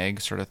chicken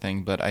egg sort of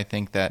thing, but I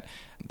think that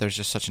there's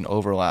just such an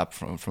overlap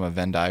from a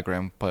Venn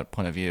diagram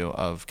point of view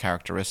of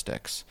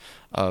characteristics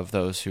of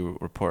those who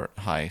report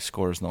high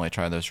scores in the light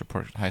triad, those who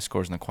report high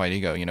scores in the quiet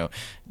ego. You know,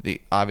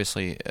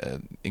 obviously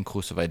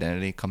inclusive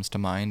identity comes to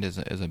mind as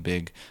a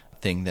big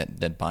thing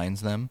that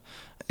binds them,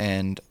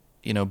 and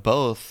you know,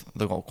 both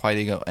the quiet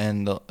ego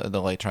and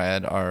the light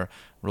triad are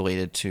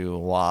related to a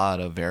lot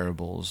of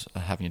variables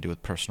having to do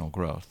with personal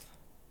growth.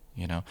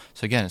 You know,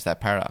 so again, it's that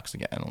paradox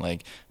again,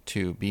 like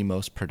to be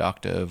most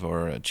productive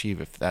or achieve,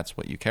 if that's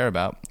what you care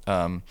about,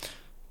 or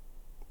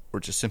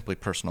just simply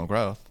personal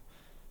growth.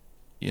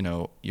 You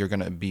know, you're going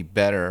to be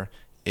better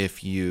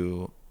if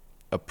you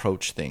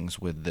approach things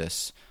with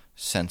this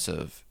sense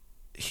of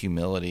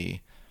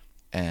humility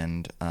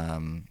and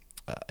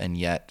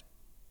yet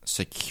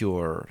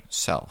secure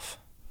self.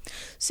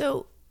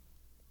 So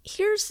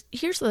here's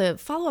the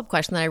follow-up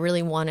question that I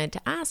really wanted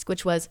to ask,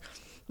 which was,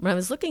 when I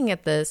was looking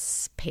at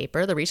this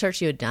paper, the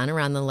research you had done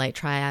around the light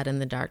triad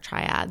and the dark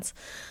triads,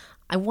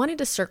 I wanted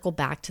to circle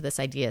back to this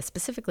idea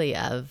specifically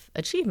of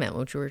achievement,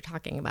 which we were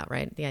talking about,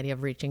 right? The idea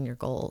of reaching your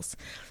goals.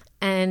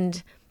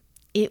 And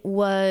it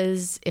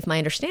was, if my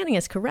understanding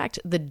is correct,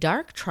 the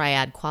dark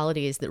triad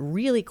qualities that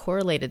really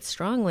correlated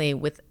strongly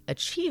with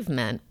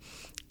achievement.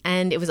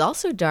 And it was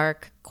also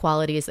dark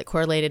qualities that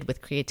correlated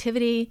with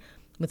creativity,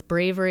 with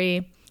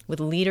bravery, with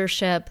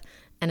leadership,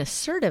 and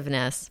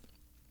assertiveness.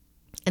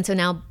 And so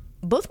now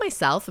both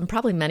myself and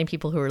probably many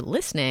people who are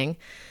listening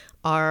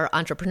are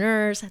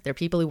entrepreneurs, they're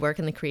people who work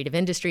in the creative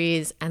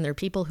industries, and they're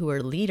people who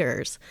are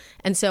leaders.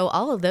 And so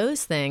all of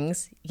those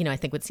things, I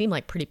think would seem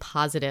like pretty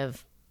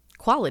positive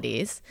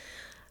qualities.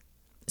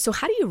 So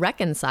how do you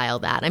reconcile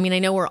that? I mean, I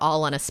know we're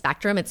all on a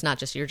spectrum. It's not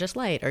just you're just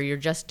light or you're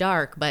just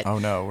dark, but... Oh,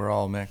 no, we're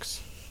all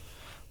mixed.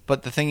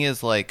 But the thing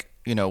is,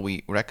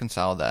 we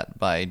reconcile that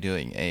by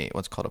doing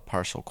what's called a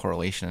partial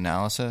correlation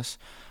analysis,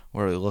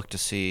 where we look to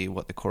see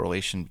what the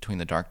correlation between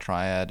the dark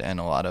triad and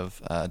a lot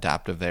of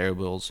adaptive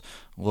variables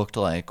looked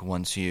like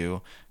once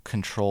you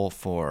control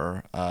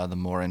for the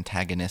more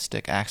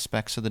antagonistic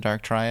aspects of the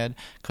dark triad.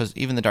 Because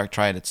even the dark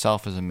triad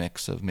itself is a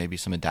mix of maybe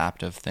some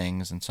adaptive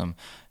things and some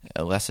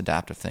less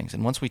adaptive things.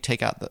 And once we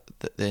take out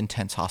the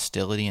intense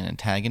hostility and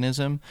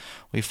antagonism,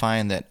 we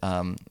find that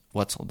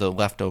what's the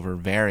leftover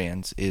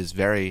variance is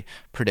very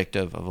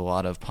predictive of a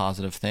lot of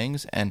positive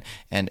things. And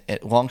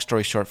long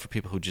story short, for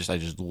people who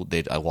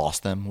I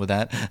lost them with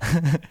that,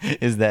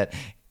 is that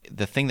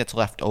the thing that's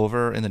left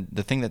over and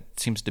the thing that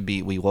seems to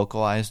be we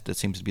localized, that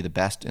seems to be the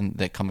best in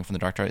that coming from the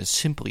dark triad, is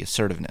simply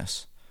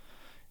assertiveness.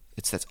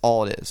 That's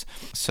all it is.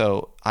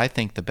 So I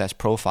think the best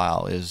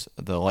profile is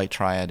the light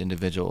triad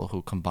individual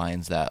who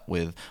combines that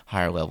with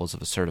higher levels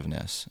of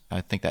assertiveness.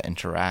 I think that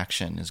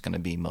interaction is going to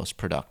be most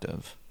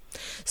productive.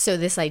 So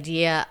this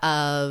idea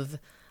of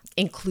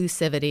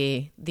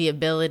inclusivity, the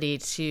ability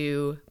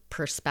to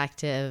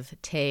perspective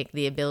take,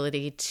 the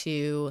ability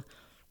to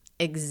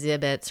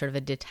exhibit sort of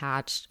a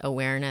detached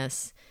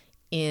awareness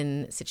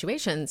in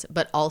situations,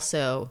 but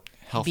also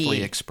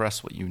healthfully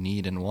express what you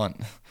need and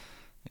want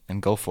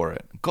and go for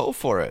it. Go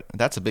for it.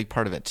 That's a big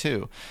part of it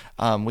too.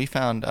 We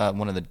found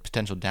one of the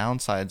potential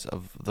downsides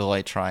of the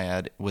light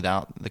triad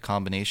without the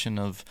combination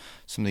of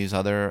some of these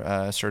other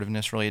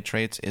assertiveness related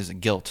traits is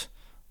guilt,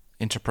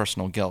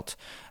 interpersonal guilt.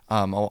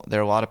 There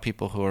are a lot of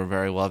people who are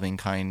very loving,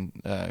 kind,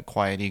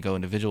 quiet ego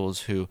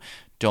individuals who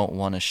don't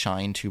want to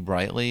shine too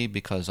brightly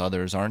because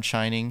others aren't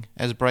shining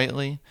as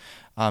brightly.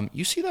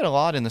 You see that a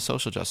lot in the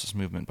social justice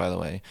movement, by the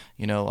way.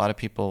 A lot of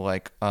people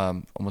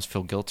almost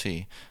feel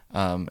guilty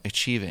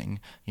achieving,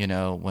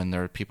 when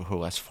there are people who are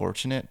less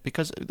fortunate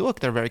because, look,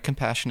 they're very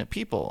compassionate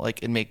people.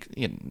 It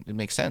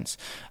makes sense.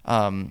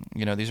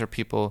 These are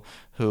people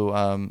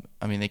who,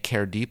 they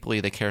care deeply.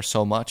 They care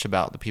so much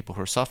about the people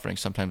who are suffering.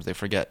 Sometimes they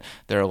forget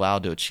they're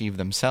allowed to achieve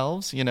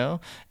themselves,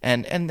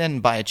 and then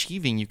by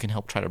achieving, you can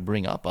help try to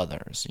bring up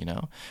others,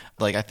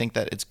 I think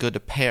that it's good to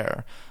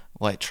pair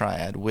light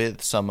triad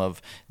with some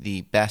of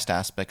the best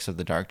aspects of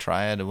the dark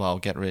triad while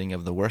get rid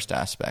of the worst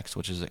aspects,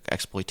 which is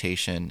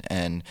exploitation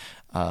and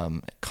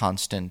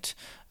constant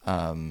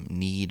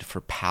need for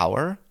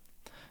power.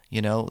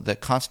 The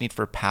constant need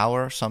for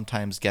power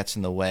sometimes gets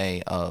in the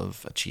way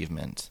of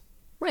achievement.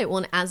 Right. Well,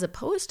 and as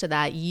opposed to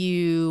that,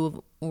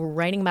 you were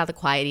writing about the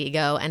quiet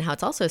ego and how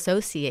it's also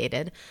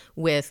associated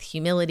with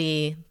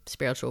humility,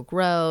 spiritual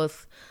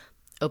growth,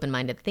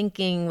 open-minded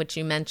thinking, which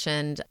you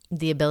mentioned,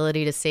 the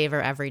ability to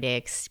savor everyday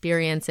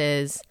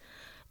experiences,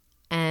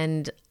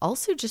 and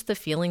also just the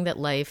feeling that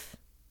life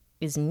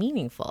is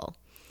meaningful.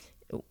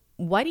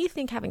 Why do you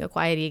think having a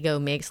quiet ego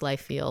makes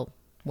life feel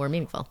more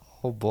meaningful?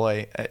 Oh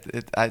boy,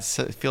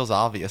 it feels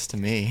obvious to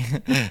me.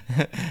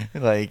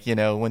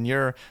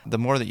 The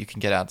more that you can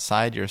get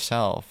outside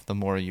yourself, the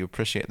more you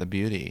appreciate the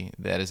beauty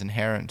that is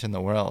inherent in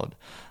the world.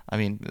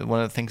 One of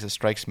the things that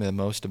strikes me the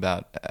most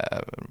about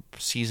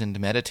seasoned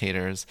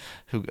meditators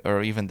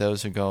or even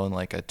those who go on a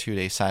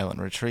 2-day silent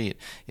retreat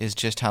is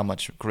just how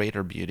much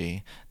greater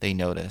beauty they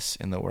notice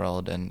in the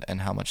world and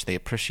how much they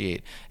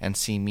appreciate and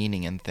see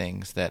meaning in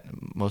things that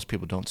most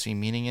people don't see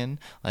meaning in,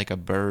 like a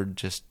bird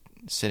just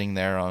sitting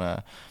there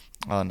on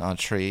a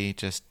tree,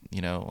 just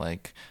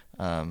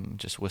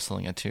just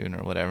whistling a tune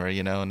or whatever,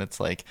 and it's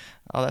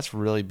oh, that's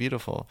really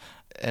beautiful.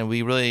 And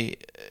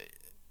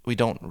we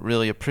don't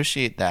really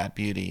appreciate that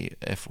beauty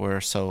if we're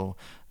so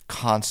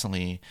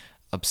constantly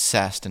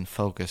obsessed and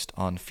focused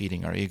on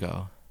feeding our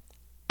ego.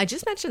 I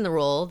just mentioned the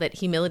role that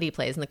humility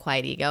plays in the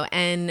quiet ego,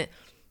 and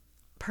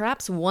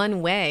perhaps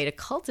one way to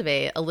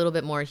cultivate a little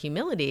bit more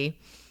humility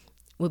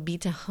would be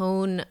to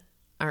hone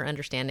our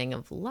understanding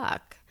of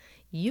luck.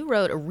 You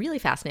wrote a really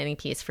fascinating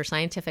piece for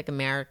Scientific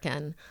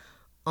American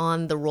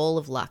on the role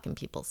of luck in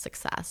people's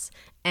success.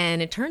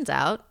 And it turns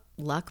out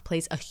luck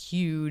plays a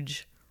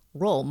huge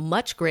role,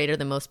 much greater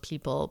than most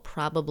people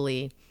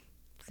probably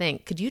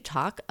think. Could you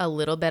talk a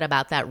little bit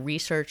about that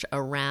research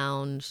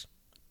around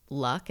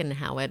luck and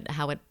how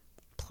it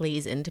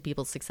plays into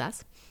people's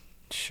success?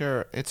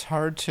 Sure. It's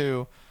hard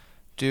to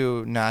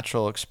do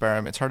natural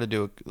experiments. It's hard to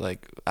do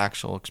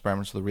actual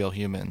experiments with real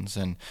humans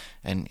and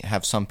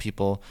have some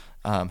people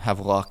have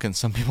luck and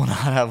some people not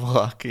have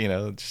luck,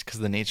 just because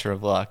the nature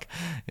of luck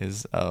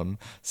is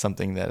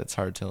something that it's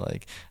hard to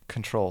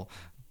control.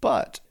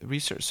 But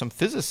some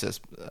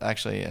physicists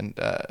actually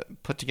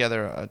put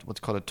together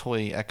what's called a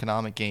toy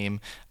economic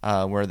game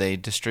where they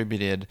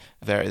distributed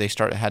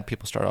had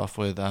people start off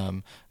with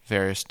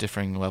various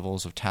differing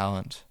levels of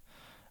talent,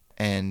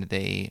 and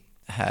they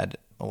had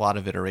a lot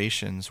of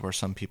iterations where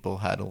some people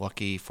had a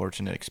lucky,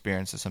 fortunate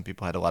experiences, some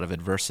people had a lot of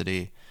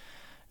adversity,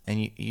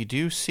 and you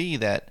do see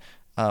that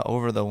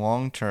over the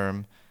long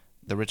term,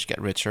 the rich get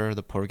richer,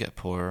 the poor get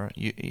poorer.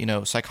 You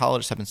know,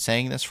 psychologists have been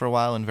saying this for a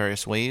while in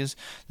various ways.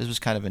 This was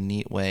kind of a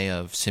neat way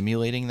of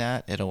simulating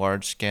that at a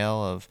large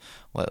scale of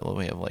what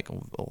we have, like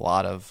a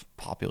lot of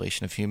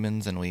population of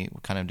humans, and we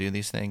kind of do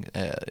these things,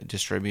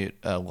 distribute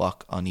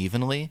luck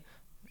unevenly,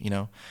 you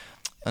know.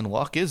 And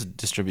luck is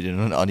distributed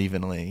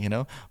unevenly, you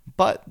know.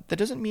 But that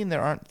doesn't mean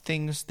there aren't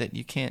things that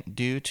you can't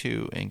do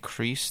to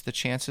increase the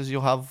chances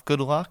you'll have good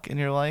luck in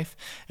your life.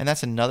 And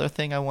that's another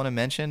thing I want to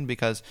mention,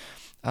 because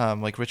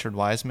like Richard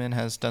Wiseman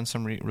has done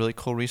some really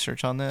cool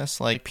research on this.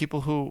 Like,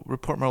 people who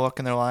report more luck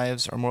in their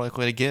lives are more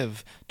likely to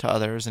give to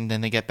others, and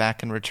then they get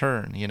back in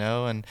return, you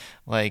know. And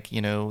like, you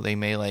know, they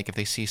may, like, if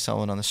they see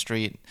someone on the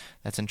street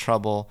that's in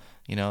trouble,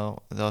 you know,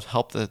 they'll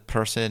help the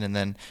person, and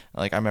then,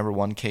 like, I remember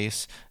one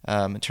case,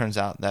 it turns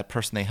out that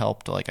person they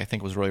helped, like, I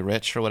think was really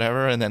rich or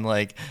whatever, and then,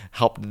 like,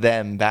 helped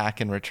them back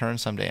in return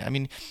someday. I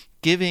mean,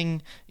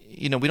 giving,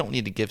 you know, we don't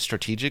need to give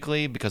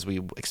strategically because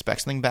we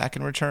expect something back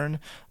in return,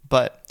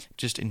 but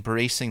just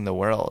embracing the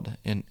world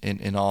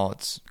in all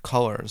its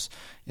colors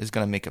is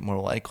going to make it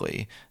more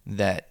likely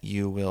that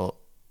you will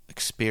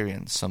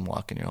experience some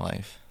luck in your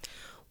life.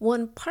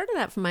 One part of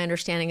that, from my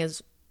understanding,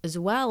 is as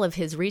well of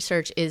his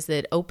research, is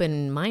that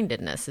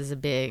open-mindedness is a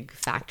big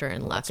factor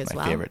in luck as well. That's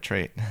my favorite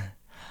trait.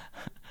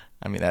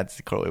 I mean, that's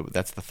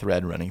the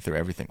thread running through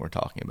everything we're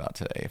talking about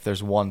today. If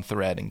there's one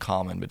thread in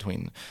common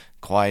between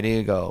quiet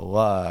ego,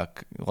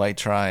 luck, light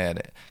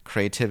triad,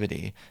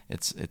 creativity,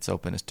 it's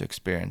openness to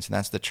experience, and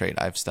that's the trait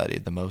I've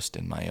studied the most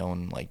in my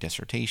own, like,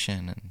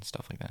 dissertation and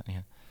stuff like that.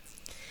 Yeah.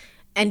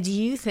 And do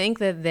you think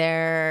that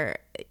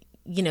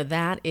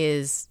that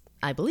is,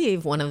 I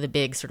believe, one of the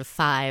big sort of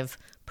 5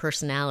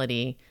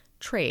 personality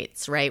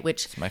traits, right?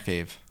 Which, it's my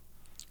fave.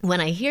 When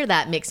I hear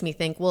that, makes me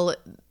think, well,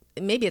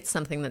 maybe it's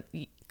something that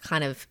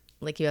kind of,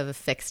 like, you have a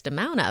fixed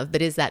amount of,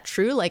 but is that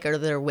true? Like, are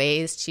there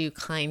ways to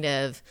kind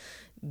of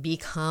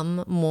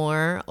become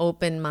more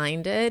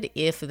open-minded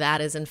if that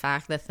is in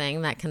fact the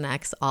thing that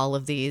connects all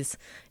of these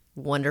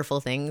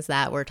wonderful things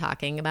that we're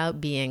talking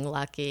about? Being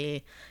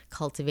lucky,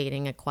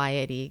 cultivating a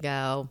quiet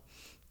ego,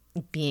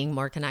 being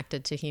more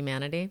connected to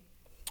humanity?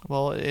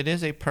 Well, it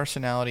is a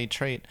personality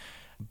trait,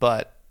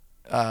 but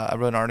I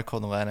wrote an article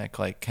in The Atlantic,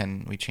 like,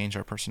 can we change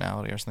our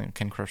personality or something?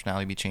 Can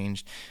personality be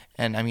changed?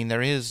 And I mean,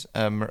 there is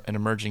an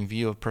emerging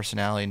view of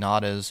personality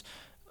not as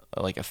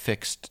like a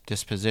fixed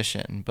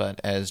disposition, but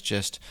as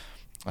just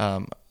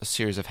a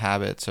series of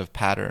habits, of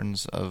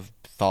patterns, of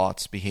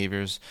thoughts,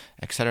 behaviors,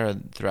 etc.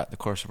 throughout the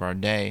course of our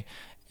day,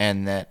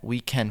 and that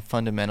we can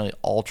fundamentally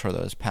alter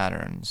those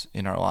patterns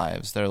in our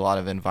lives. There are a lot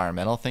of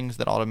environmental things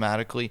that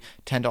automatically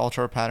tend to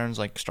alter our patterns,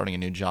 like starting a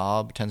new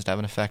job tends to have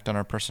an effect on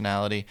our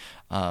personality.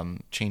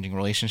 Changing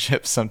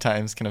relationships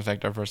sometimes can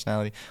affect our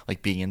personality,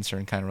 like being in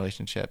certain kind of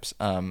relationships.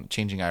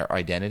 Changing our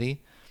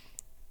identity,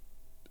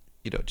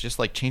 you know, just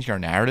like changing our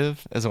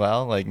narrative as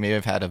well. Like, maybe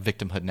I've had a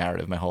victimhood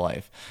narrative my whole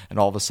life, and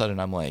all of a sudden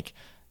I'm like,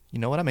 you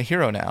know what, I'm a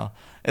hero now.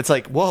 It's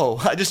like, whoa,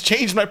 I just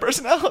changed my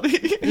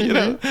personality. You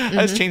know,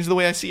 I just changed the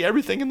way I see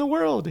everything in the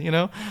world, you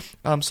know.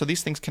 So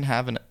these things can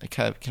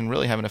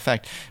really have an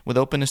effect. With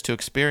openness to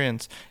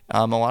experience,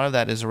 a lot of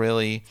that is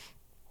really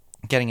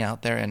getting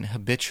out there and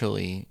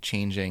habitually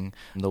changing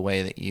the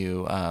way that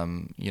you,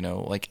 you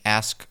know, like,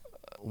 ask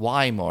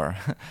why more.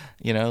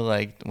 You know,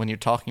 like, when you're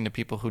talking to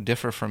people who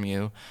differ from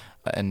you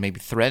and maybe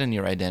threaten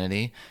your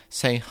identity,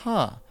 say,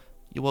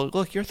 well,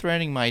 look, you're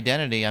threatening my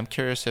identity. I'm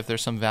curious if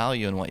there's some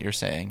value in what you're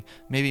saying.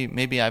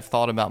 Maybe I've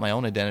thought about my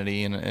own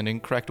identity in an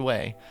incorrect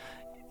way.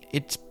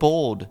 It's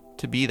bold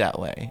to be that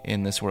way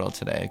in this world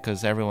today,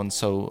 because everyone's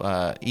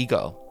so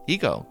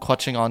ego,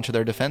 clutching onto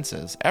their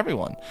defenses,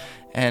 everyone.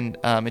 And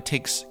it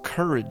takes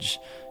courage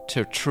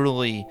to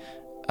truly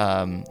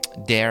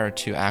dare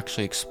to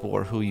actually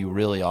explore who you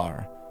really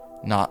are,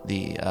 not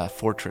the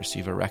fortress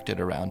you've erected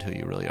around who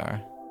you really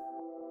are.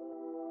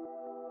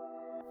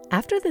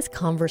 After this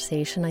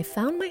conversation, I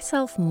found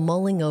myself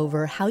mulling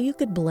over how you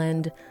could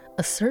blend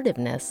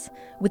assertiveness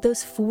with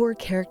those 4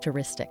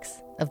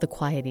 characteristics of the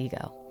quiet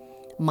ego: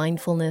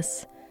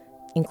 mindfulness,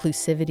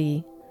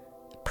 inclusivity,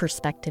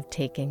 perspective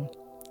taking,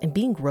 and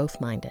being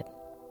growth-minded.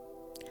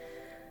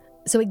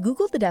 So I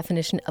Googled the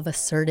definition of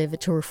assertive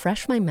to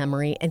refresh my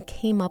memory and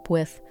came up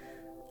with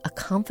a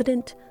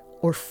confident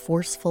or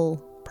forceful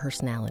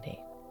personality.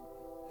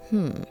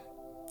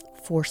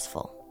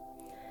 Forceful.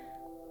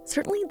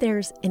 Certainly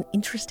there's an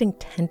interesting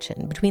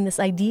tension between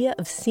this idea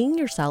of seeing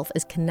yourself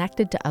as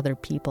connected to other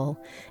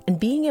people and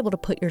being able to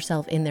put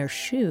yourself in their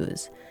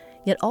shoes,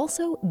 yet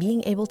also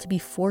being able to be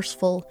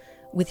forceful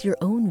with your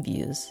own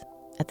views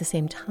at the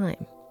same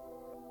time.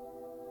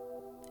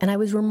 And I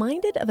was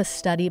reminded of a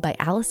study by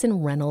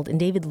Allison Reynolds and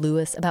David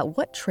Lewis about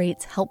what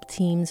traits help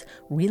teams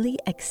really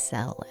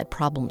excel at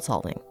problem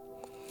solving.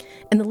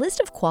 And the list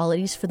of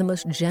qualities for the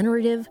most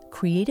generative,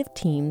 creative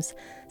teams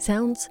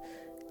sounds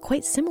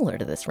quite similar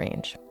to this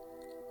range.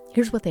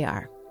 Here's what they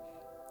are: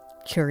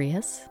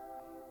 curious,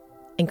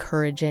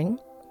 encouraging,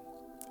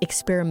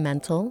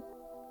 experimental,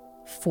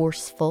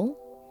 forceful,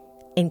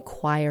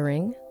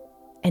 inquiring,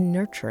 and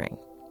nurturing.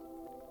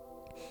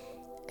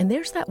 And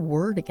there's that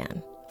word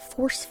again,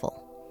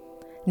 forceful,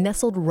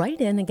 nestled right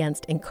in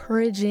against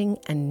encouraging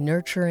and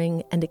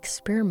nurturing and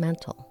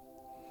experimental.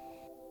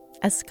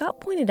 As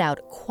Scott pointed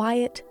out,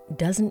 quiet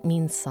doesn't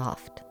mean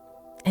soft,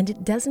 and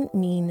it doesn't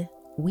mean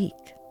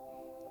weak.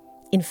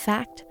 In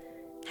fact,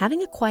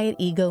 having a quiet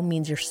ego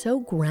means you're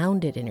so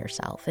grounded in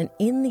yourself and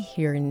in the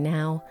here and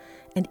now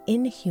and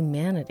in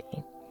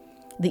humanity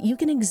that you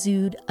can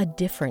exude a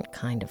different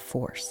kind of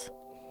force.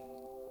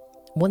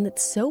 One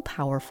that's so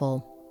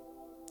powerful,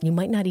 you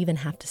might not even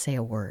have to say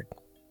a word.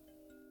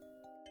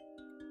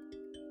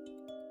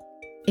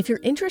 If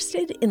you're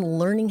interested in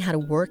learning how to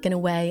work in a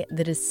way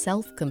that is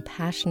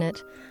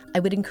self-compassionate, I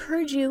would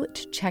encourage you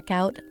to check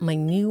out my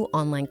new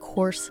online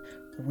course,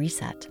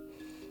 Reset.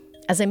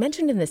 As I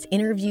mentioned in this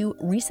interview,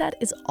 Reset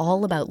is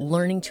all about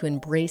learning to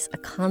embrace a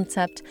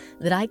concept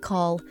that I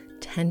call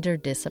tender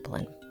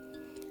discipline,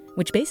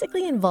 which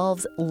basically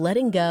involves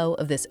letting go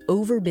of this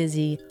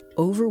overbusy,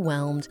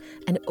 overwhelmed,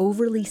 and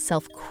overly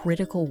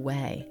self-critical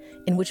way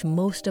in which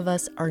most of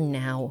us are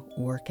now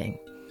working.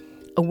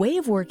 A way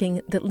of working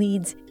that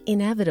leads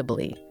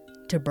inevitably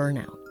to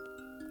burnout.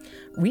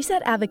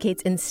 Reset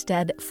advocates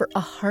instead for a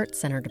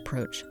heart-centered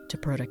approach to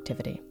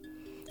productivity.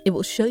 It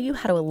will show you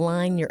how to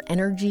align your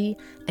energy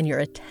and your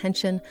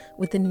attention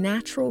with the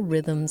natural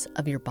rhythms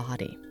of your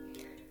body.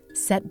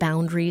 Set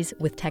boundaries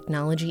with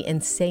technology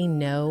and say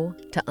no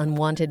to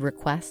unwanted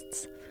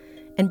requests,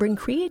 and bring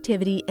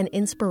creativity and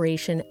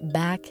inspiration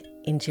back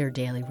into your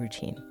daily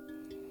routine.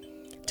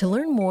 To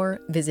learn more,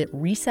 visit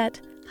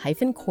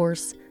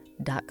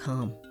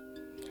reset-course.com.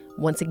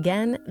 Once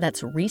again,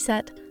 that's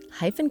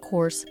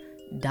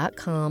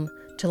reset-course.com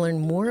to learn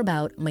more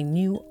about my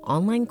new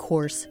online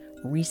course,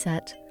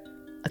 Reset,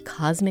 a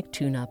cosmic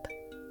tune-up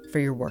for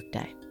your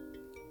workday.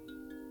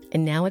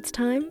 And now it's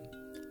time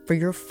for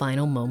your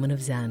final moment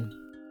of Zen.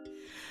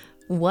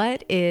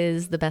 What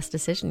is the best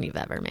decision you've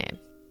ever made?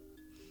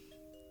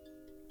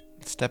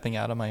 Stepping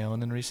out on my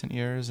own in recent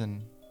years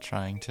and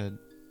trying to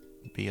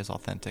be as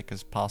authentic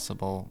as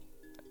possible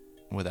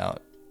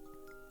without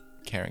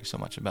caring so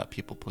much about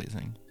people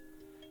pleasing.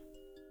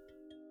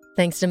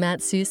 Thanks to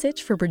Matt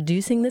Susich for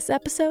producing this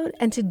episode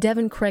and to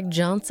Devin Craig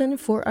Johnson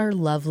for our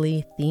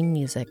lovely theme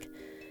music.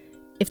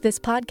 If this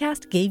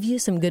podcast gave you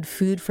some good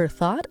food for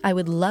thought, I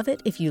would love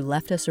it if you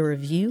left us a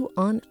review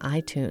on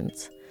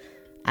iTunes.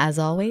 As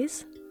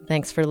always,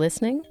 thanks for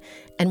listening,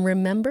 and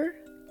remember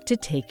to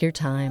take your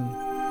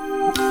time.